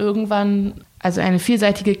ich dann irgendwann eine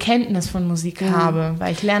vielseitige Kenntnis von Musik habe,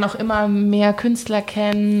 weil ich lerne auch immer mehr Künstler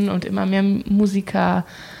kennen und immer mehr Musiker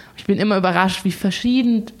Ich bin immer überrascht, wie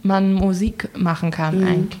verschieden man Musik machen kann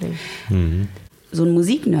eigentlich. So ein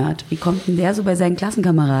Musiknerd, wie kommt denn der so bei seinen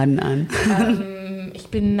Klassenkameraden an? Ich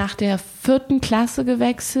bin nach der 4. Klasse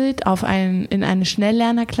gewechselt in eine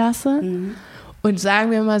Schnelllernerklasse. Und sagen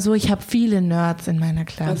wir mal so, ich habe viele Nerds in meiner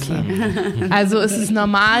Klasse. Okay. Also es ist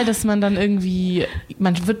normal, dass man dann irgendwie,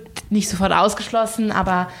 man wird nicht sofort ausgeschlossen,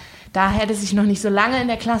 aber daher, dass ich noch nicht so lange in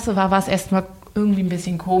der Klasse war, war es erstmal irgendwie ein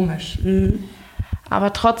bisschen komisch.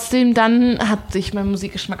 Aber trotzdem, dann hat sich mein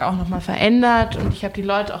Musikgeschmack auch nochmal verändert und ich habe die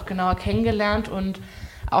Leute auch genauer kennengelernt und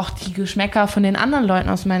auch die Geschmäcker von den anderen Leuten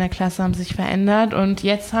aus meiner Klasse haben sich verändert. Und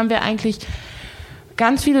jetzt haben wir eigentlich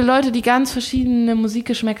ganz viele Leute, die ganz verschiedene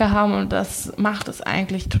Musikgeschmäcker haben und das macht es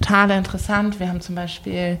eigentlich total interessant. Wir haben zum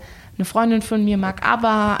Beispiel eine Freundin von mir mag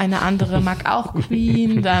ABBA, eine andere mag auch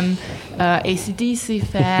Queen, dann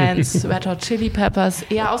AC/DC-Fans, Red Hot Chili Peppers,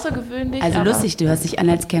 eher außergewöhnlich. Also lustig, du hörst dich an,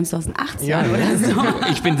 als kämst du aus den 80ern oder so.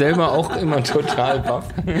 Ich bin selber auch immer total baff.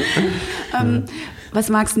 Was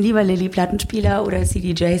magst du lieber, Lilli, Plattenspieler oder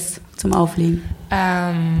CDJs zum Auflegen?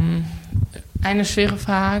 Eine schwere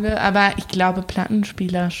Frage, aber ich glaube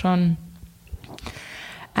Plattenspieler schon.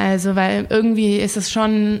 Also, weil irgendwie ist es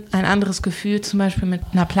schon ein anderes Gefühl, zum Beispiel mit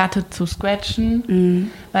einer Platte zu scratchen,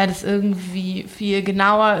 weil das irgendwie viel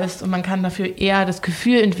genauer ist und man kann dafür eher das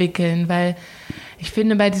Gefühl entwickeln, weil ich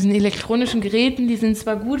finde, bei diesen elektronischen Geräten, die sind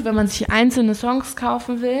zwar gut, wenn man sich einzelne Songs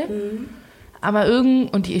kaufen will, aber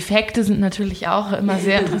und die Effekte sind natürlich auch immer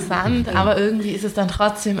sehr interessant, aber irgendwie ist es dann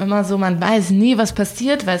trotzdem immer so, man weiß nie, was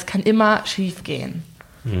passiert, weil es kann immer schief gehen.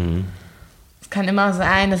 Es kann immer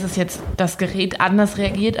sein, dass es jetzt das Gerät anders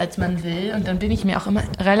reagiert, als man will und dann bin ich mir auch immer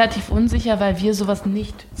relativ unsicher, weil wir sowas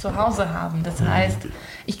nicht zu Hause haben. Das heißt,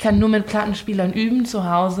 ich kann nur mit Plattenspielern üben zu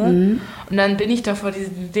Hause und dann bin ich da vor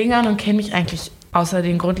diesen Dingern und kenne mich eigentlich außer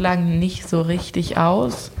den Grundlagen nicht so richtig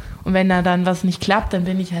aus. Und wenn da dann was nicht klappt, dann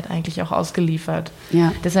bin ich halt eigentlich auch ausgeliefert.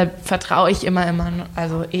 Ja. Deshalb vertraue ich immer,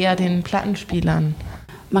 also eher den Plattenspielern.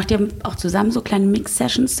 Macht ihr auch zusammen so kleine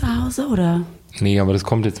Mix-Sessions zu Hause, oder? Nee, aber das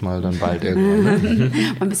kommt jetzt mal dann bald irgendwann.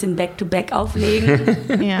 Mal ein bisschen Back-to-Back auflegen.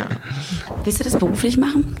 Ja. Willst du das beruflich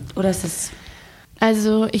machen? Oder ist das...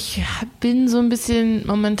 Also ich bin so ein bisschen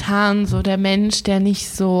momentan so der Mensch, der nicht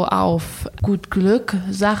so auf gut Glück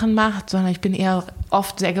Sachen macht, sondern ich bin eher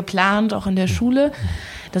oft sehr geplant, auch in der Schule.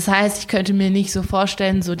 Das heißt, ich könnte mir nicht so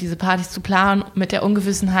vorstellen, so diese Partys zu planen mit der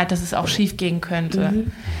Ungewissenheit, dass es auch schief gehen könnte.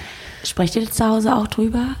 Sprecht ihr zu Hause auch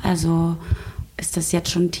drüber? Also ist das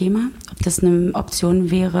jetzt schon ein Thema? Ob das eine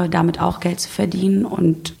Option wäre, damit auch Geld zu verdienen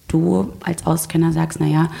und du als Auskenner sagst,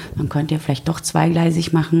 naja, man könnte ja vielleicht doch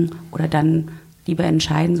zweigleisig machen oder dann lieber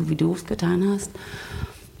entscheiden, so wie du es getan hast?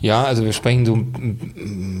 Ja, also wir sprechen so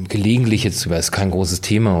gelegentlich jetzt über, es ist kein großes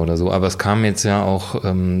Thema oder so, aber es kam jetzt ja auch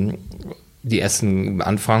die ersten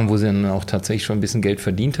Anfragen, wo sie dann auch tatsächlich schon ein bisschen Geld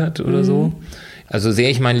verdient hat oder so. Also sehr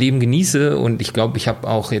ich mein Leben genieße und ich glaube, ich habe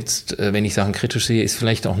auch jetzt, wenn ich Sachen kritisch sehe, ist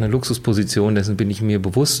vielleicht auch eine Luxusposition, dessen bin ich mir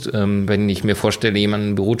bewusst. Wenn ich mir vorstelle, jemanden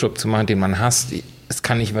einen Bürojob zu machen, den man hasst, das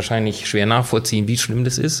kann ich wahrscheinlich schwer nachvollziehen, wie schlimm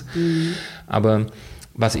das ist. Aber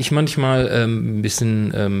was ich manchmal ein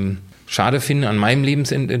bisschen schade finde an meinem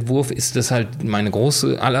Lebensentwurf, ist, dass halt meine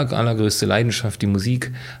große, allergrößte Leidenschaft, die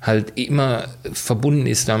Musik, halt immer verbunden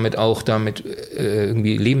ist damit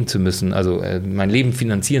irgendwie leben zu müssen, also mein Leben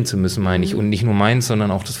finanzieren zu müssen, meine ich. Und nicht nur meins,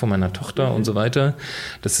 sondern auch das von meiner Tochter und so weiter,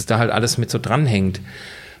 dass es da halt alles mit so dranhängt.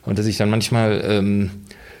 Und dass ich dann manchmal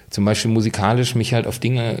zum Beispiel musikalisch mich halt auf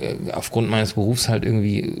Dinge aufgrund meines Berufs halt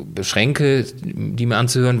irgendwie beschränke, die mir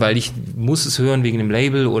anzuhören, weil ich muss es hören wegen dem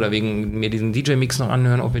Label oder wegen mir diesen DJ-Mix noch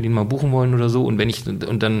anhören, ob wir den mal buchen wollen oder so. Und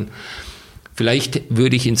dann vielleicht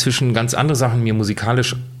würde ich inzwischen ganz andere Sachen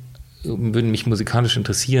würden mich musikalisch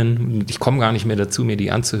interessieren. Ich komme gar nicht mehr dazu, mir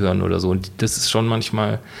die anzuhören oder so. Und das ist schon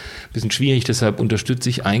manchmal ein bisschen schwierig. Deshalb unterstütze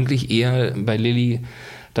ich eigentlich eher bei Lilli,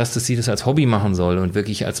 dass sie das als Hobby machen soll und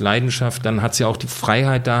wirklich als Leidenschaft, dann hat sie auch die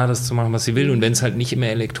Freiheit da, das zu machen, was sie will. Und wenn es halt nicht immer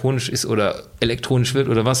elektronisch ist oder elektronisch wird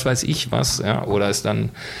oder was weiß ich was, ja, oder es dann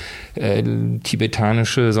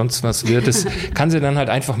tibetanische sonst was wird, das kann sie dann halt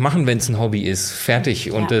einfach machen, wenn es ein Hobby ist.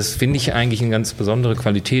 Fertig. Und das finde ich eigentlich eine ganz besondere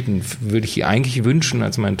Qualität und würde ich ihr eigentlich wünschen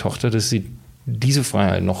als meine Tochter, dass sie diese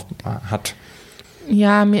Freiheit noch hat.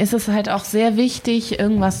 Ja, mir ist es halt auch sehr wichtig,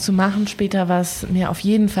 irgendwas zu machen später, was mir auf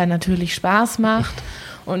jeden Fall natürlich Spaß macht.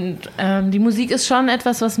 Und die Musik ist schon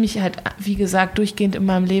etwas, was mich halt, wie gesagt, durchgehend in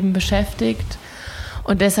meinem Leben beschäftigt.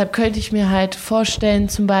 Und deshalb könnte ich mir halt vorstellen,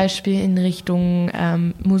 zum Beispiel in Richtung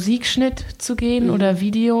Musikschnitt zu gehen oder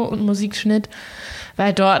Video und Musikschnitt,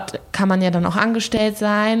 weil dort kann man ja dann auch angestellt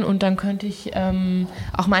sein und dann könnte ich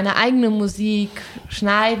auch meine eigene Musik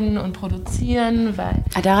schneiden und produzieren.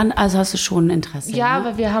 Daran also hast du schon Interesse? Ja, ne?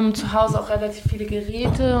 weil wir haben zu Hause auch relativ viele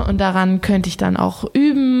Geräte und daran könnte ich dann auch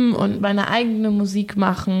üben und meine eigene Musik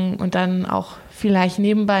machen und dann auch vielleicht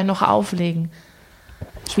nebenbei noch auflegen.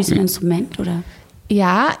 Spielst du ein Instrument oder?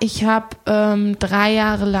 Ja, ich habe 3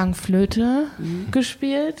 Jahre lang Flöte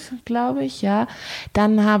gespielt, glaube ich, ja.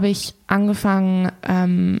 Dann habe ich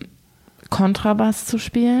angefangen, Kontrabass zu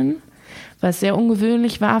spielen, was sehr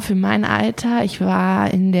ungewöhnlich war für mein Alter. Ich war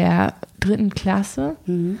in der 3. Klasse.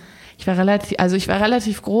 Ich war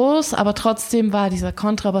relativ groß, aber trotzdem war dieser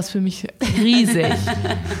Kontrabass für mich riesig.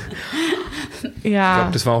 Ja. Ich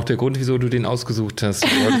glaube, das war auch der Grund, wieso du den ausgesucht hast. Du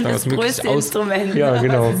wolltest da was größte Instrument. Ja,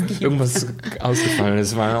 genau. Irgendwas ausgefallen.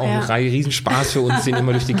 Es war auch ein Riesenspaß für uns, den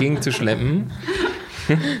immer durch die Gegend zu schleppen.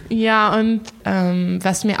 Ja, und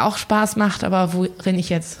was mir auch Spaß macht, aber worin ich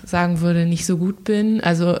jetzt sagen würde, nicht so gut bin,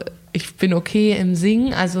 also ich bin okay im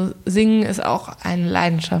Singen, also Singen ist auch eine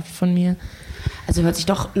Leidenschaft von mir. Also hört sich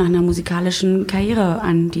doch nach einer musikalischen Karriere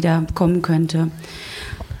an, die da kommen könnte.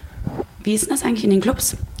 Wie ist denn das eigentlich in den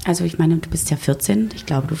Clubs? Also ich meine, du bist ja 14, ich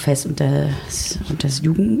glaube, du fällst unter das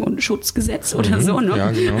Jugendschutzgesetz oder so, ne?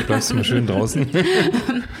 Ja, genau, bleibst du mal schön draußen.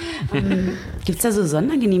 Gibt es da so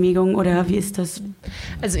Sondergenehmigungen oder wie ist das?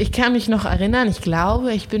 Also ich kann mich noch erinnern, ich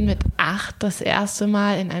glaube, ich bin mit 8 das erste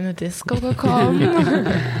Mal in eine Disco gekommen.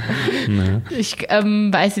 Ich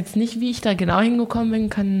weiß jetzt nicht, wie ich da genau hingekommen bin,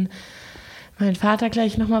 kann mein Vater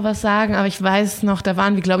gleich nochmal was sagen, aber ich weiß noch, da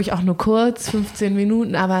waren wir, glaube ich, auch nur kurz, 15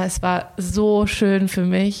 Minuten, aber es war so schön für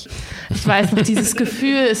mich. Ich weiß noch, dieses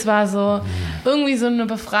Gefühl, es war so irgendwie so eine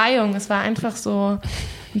Befreiung, es war einfach so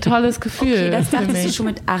ein tolles Gefühl. Okay, das für dachtest mich. du schon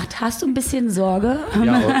mit 8. Hast du ein bisschen Sorge?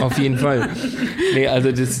 Ja, auf jeden Fall. Nee,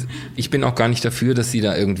 also ich bin auch gar nicht dafür, dass sie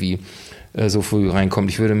da irgendwie so früh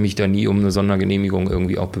reinkommt. Ich würde mich da nie um eine Sondergenehmigung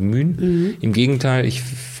irgendwie auch bemühen. Im Gegenteil, ich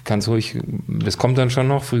kann es ruhig, das kommt dann schon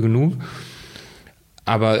noch, früh genug.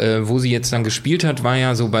 Aber wo sie jetzt dann gespielt hat, war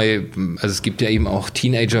ja so also es gibt ja eben auch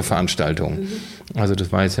Teenager-Veranstaltungen. Also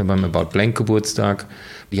das war jetzt ja beim About Blank Geburtstag.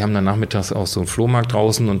 Die haben dann nachmittags auch so einen Flohmarkt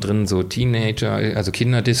draußen und drinnen so Teenager, also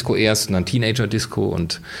Kinderdisco erst und dann Teenager-Disco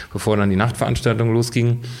und bevor dann die Nachtveranstaltung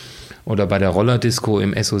losging. Oder bei der Rollerdisco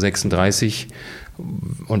im SO36.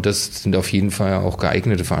 Und das sind auf jeden Fall auch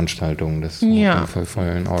geeignete Veranstaltungen. Das ist auf jeden Fall voll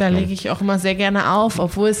in Ordnung. Da lege ich auch immer sehr gerne auf,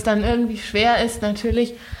 obwohl es dann irgendwie schwer ist,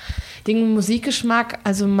 natürlich. Den Musikgeschmack,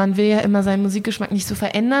 also man will ja immer seinen Musikgeschmack nicht so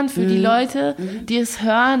verändern für die Leute, die es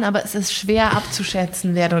hören, aber es ist schwer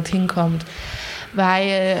abzuschätzen, wer dorthin kommt.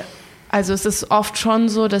 Weil, also es ist oft schon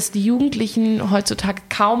so, dass die Jugendlichen heutzutage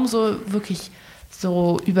kaum so wirklich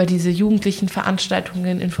so über diese jugendlichen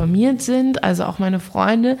Veranstaltungen informiert sind, also auch meine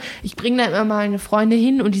Freunde. Ich bringe da immer meine Freunde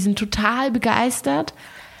hin und die sind total begeistert.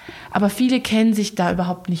 Aber viele kennen sich da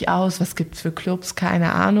überhaupt nicht aus. Was gibt's für Clubs?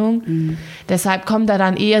 Keine Ahnung. Deshalb kommen da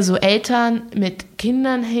dann eher so Eltern mit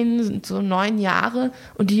Kindern hin, sind so 9 Jahre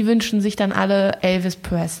und die wünschen sich dann alle Elvis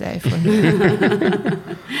Presley von mir.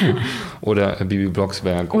 Oder Bibi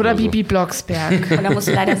Blocksberg. Oder Bibi Blocksberg. Und da musst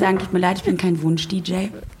du leider sagen, tut mir leid, ich bin kein Wunsch-DJ.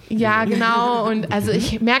 Ja, genau. Und also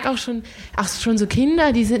ich merke auch schon so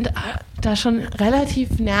Kinder, die sind da schon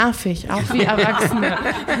relativ nervig, auch wie Erwachsene.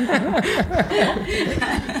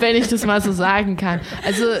 Wenn ich das mal so sagen kann.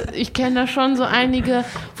 Also ich kenne da schon so einige,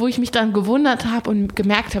 wo ich mich dann gewundert habe und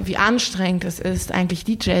gemerkt habe, wie anstrengend es ist, eigentlich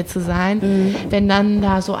DJ zu sein, wenn dann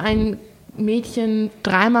da so ein Mädchen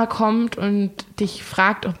 3-mal kommt und dich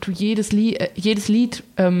fragt, ob du jedes Lied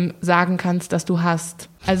sagen kannst, das du hast.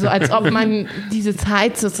 Also als ob man diese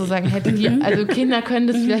Zeit sozusagen hätte. Also Kinder können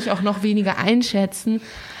das vielleicht auch noch weniger einschätzen,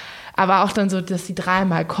 aber auch dann so, dass sie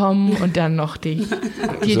 3-mal kommen und dann noch dir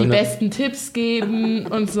die besten Tipps geben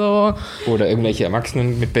und so. Oder irgendwelche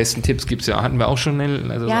Erwachsenen mit besten Tipps hatten wir auch schon.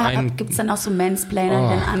 Also ja, gibt es dann auch so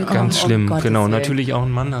Mansplainer, die dann ankommen? Ganz schlimm, genau. Willen. Natürlich auch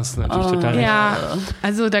ein Mann, hast du natürlich total recht. Ja,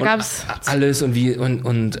 also da gab es alles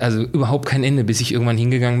und also überhaupt kein Ende, bis ich irgendwann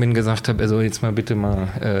hingegangen bin und gesagt habe, er soll jetzt mal bitte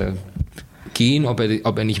mal gehen, ob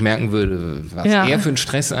er nicht merken würde, was er für einen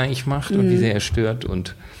Stress eigentlich macht und wie sehr er stört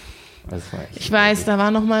und ich weiß, da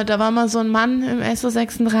war mal so ein Mann im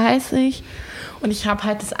SO36 und ich habe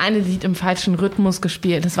halt das eine Lied im falschen Rhythmus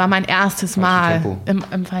gespielt. Das war mein erstes Mal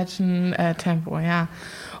im falschen Tempo, ja.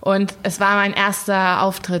 Und es war mein erster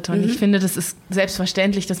Auftritt und ich finde, das ist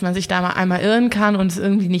selbstverständlich, dass man sich da mal einmal irren kann und es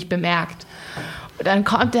irgendwie nicht bemerkt. Und dann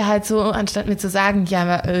kommt er halt so, anstatt mir zu sagen, ja,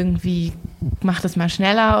 aber irgendwie mach das mal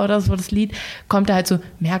schneller oder so, das Lied, kommt er halt so,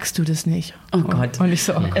 merkst du das nicht? Oh Gott. Und ich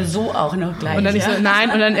so, so auch noch gleich. Und dann ich so,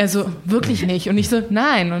 nein. Und dann er so, wirklich nicht. Und ich so,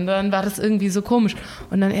 nein. Und dann war das irgendwie so komisch.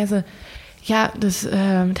 Und dann er so, ja, das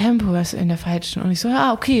Tempo ist in der falschen. Und ich so,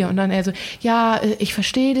 ja, okay. Und dann er so, ja, ich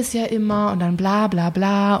verstehe das ja immer und dann bla bla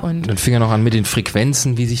bla. Und dann fing er noch an mit den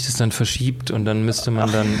Frequenzen, wie sich das dann verschiebt und dann müsste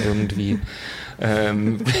man dann irgendwie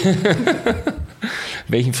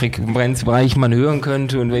welchen Frequenzbereich man hören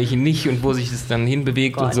könnte und welchen nicht und wo sich das dann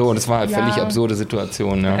hinbewegt und so. Und es war eine völlig absurde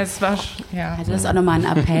Situation. Ja. Es war, ja. Also das ist auch nochmal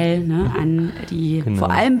ein Appell, ne, an die vor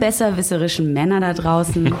allem besserwisserischen Männer da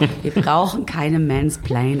draußen. Wir brauchen keine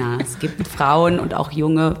Mansplainer. Es gibt Frauen und auch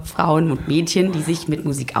junge Frauen und Mädchen, die sich mit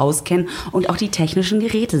Musik auskennen und auch die technischen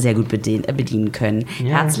Geräte sehr gut bedienen können.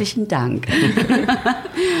 Ja. Herzlichen Dank.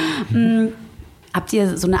 Habt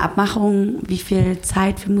ihr so eine Abmachung, wie viel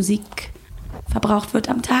Zeit für Musik verbraucht wird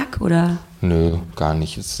am Tag, oder? Nö, gar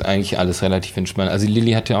nicht. Es ist eigentlich alles relativ entspannt. Also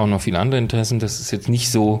Lilli hat ja auch noch viele andere Interessen. Das ist jetzt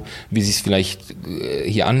nicht so, wie sie es vielleicht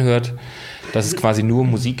hier anhört, dass es quasi nur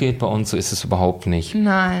um Musik geht. Bei uns so ist es überhaupt nicht.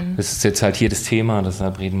 Nein. Das ist jetzt halt hier das Thema,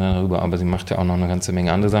 deshalb reden wir darüber. Aber sie macht ja auch noch eine ganze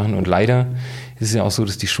Menge andere Sachen. Und leider ist es ja auch so,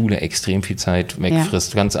 dass die Schule extrem viel Zeit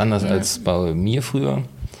wegfrisst. Ja. Ganz anders als bei mir früher.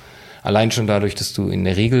 Allein schon dadurch, dass du in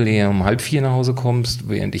der Regel eher um 3:30 nach Hause kommst,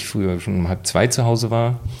 während ich früher schon um 1:30 zu Hause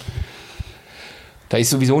war. Da ist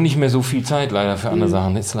sowieso nicht mehr so viel Zeit leider für andere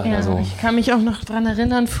Sachen. Ist leider so. Ich kann mich auch noch dran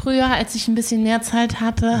erinnern, früher, als ich ein bisschen mehr Zeit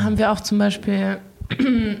hatte, haben wir auch zum Beispiel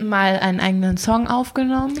mal einen eigenen Song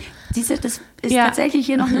aufgenommen. Siehst du, das ist tatsächlich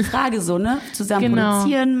hier noch eine Frage so, ne? Zusammen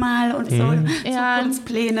produzieren mal und so,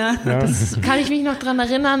 Zukunftspläne. Ja. Das kann ich mich noch dran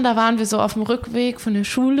erinnern, da waren wir so auf dem Rückweg von der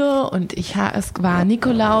Schule und es war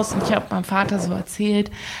Nikolaus und ich habe meinem Vater so erzählt,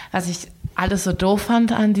 was ich alles so doof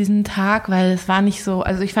fand an diesem Tag, weil es war nicht so,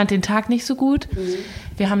 also ich fand den Tag nicht so gut.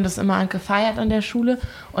 Wir haben das immer gefeiert an der Schule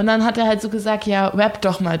und dann hat er halt so gesagt, ja, rap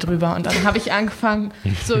doch mal drüber und dann habe ich angefangen,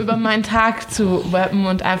 so über meinen Tag zu rappen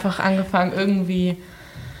und einfach angefangen irgendwie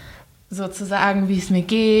so zu sagen, wie es mir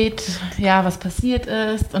geht, ja, was passiert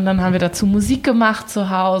ist und dann haben wir dazu Musik gemacht zu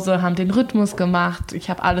Hause, haben den Rhythmus gemacht, ich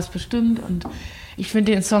habe alles bestimmt und ich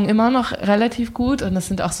finde den Song immer noch relativ gut und das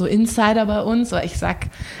sind auch so Insider bei uns, weil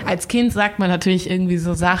als Kind sagt man natürlich irgendwie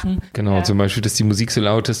so Sachen. Genau, zum Beispiel, dass die Musik so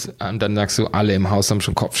laut ist und dann sagst du, alle im Haus haben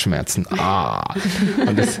schon Kopfschmerzen.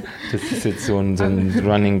 Und das ist jetzt so ein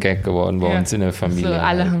Running Gag geworden bei uns in der Familie. So,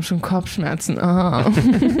 alle haben schon Kopfschmerzen.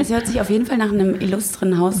 Es hört sich auf jeden Fall nach einem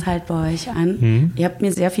illustren Haushalt bei euch an. Ihr habt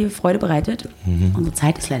mir sehr viel Freude bereitet. Unsere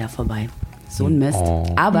Zeit ist leider vorbei. So ein Mist.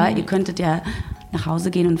 Aber ihr könntet ja nach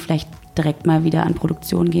Hause gehen und vielleicht direkt mal wieder an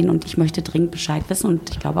Produktion gehen und ich möchte dringend Bescheid wissen und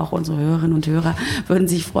ich glaube auch unsere Hörerinnen und Hörer würden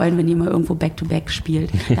sich freuen, wenn ihr mal irgendwo Back-to-Back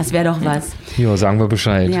spielt. Das wäre doch was. Ja, sagen wir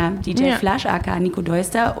Bescheid. Ja, DJ Flash, aka Nico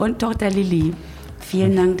Deuster und Tochter Lilli.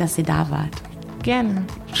 Vielen Dank, dass ihr da wart. Gerne.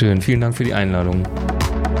 Schön, vielen Dank für die Einladung.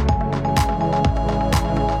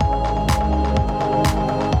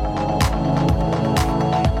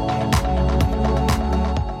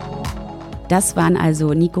 Das waren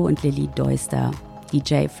also Nico und Lilli Deuster,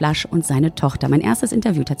 DJ Flash und seine Tochter. Mein erstes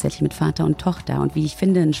Interview tatsächlich mit Vater und Tochter und wie ich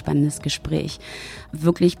finde, ein spannendes Gespräch.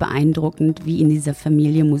 Wirklich beeindruckend, wie in dieser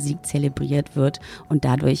Familie Musik zelebriert wird und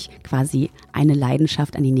dadurch quasi eine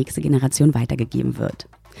Leidenschaft an die nächste Generation weitergegeben wird.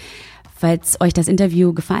 Falls euch das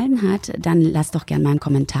Interview gefallen hat, dann lasst doch gerne mal einen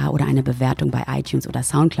Kommentar oder eine Bewertung bei iTunes oder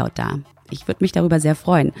Soundcloud da. Ich würde mich darüber sehr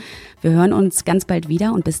freuen. Wir hören uns ganz bald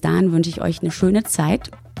wieder und bis dahin wünsche ich euch eine schöne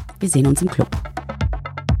Zeit. Wir sehen uns im Club.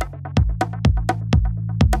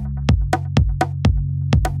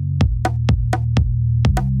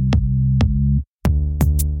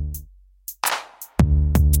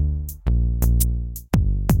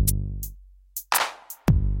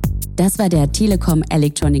 Das war der Telekom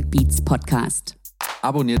Electronic Beats Podcast.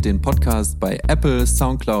 Abonniert den Podcast bei Apple,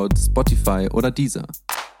 Soundcloud, Spotify oder Deezer.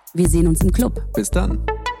 Wir sehen uns im Club. Bis dann.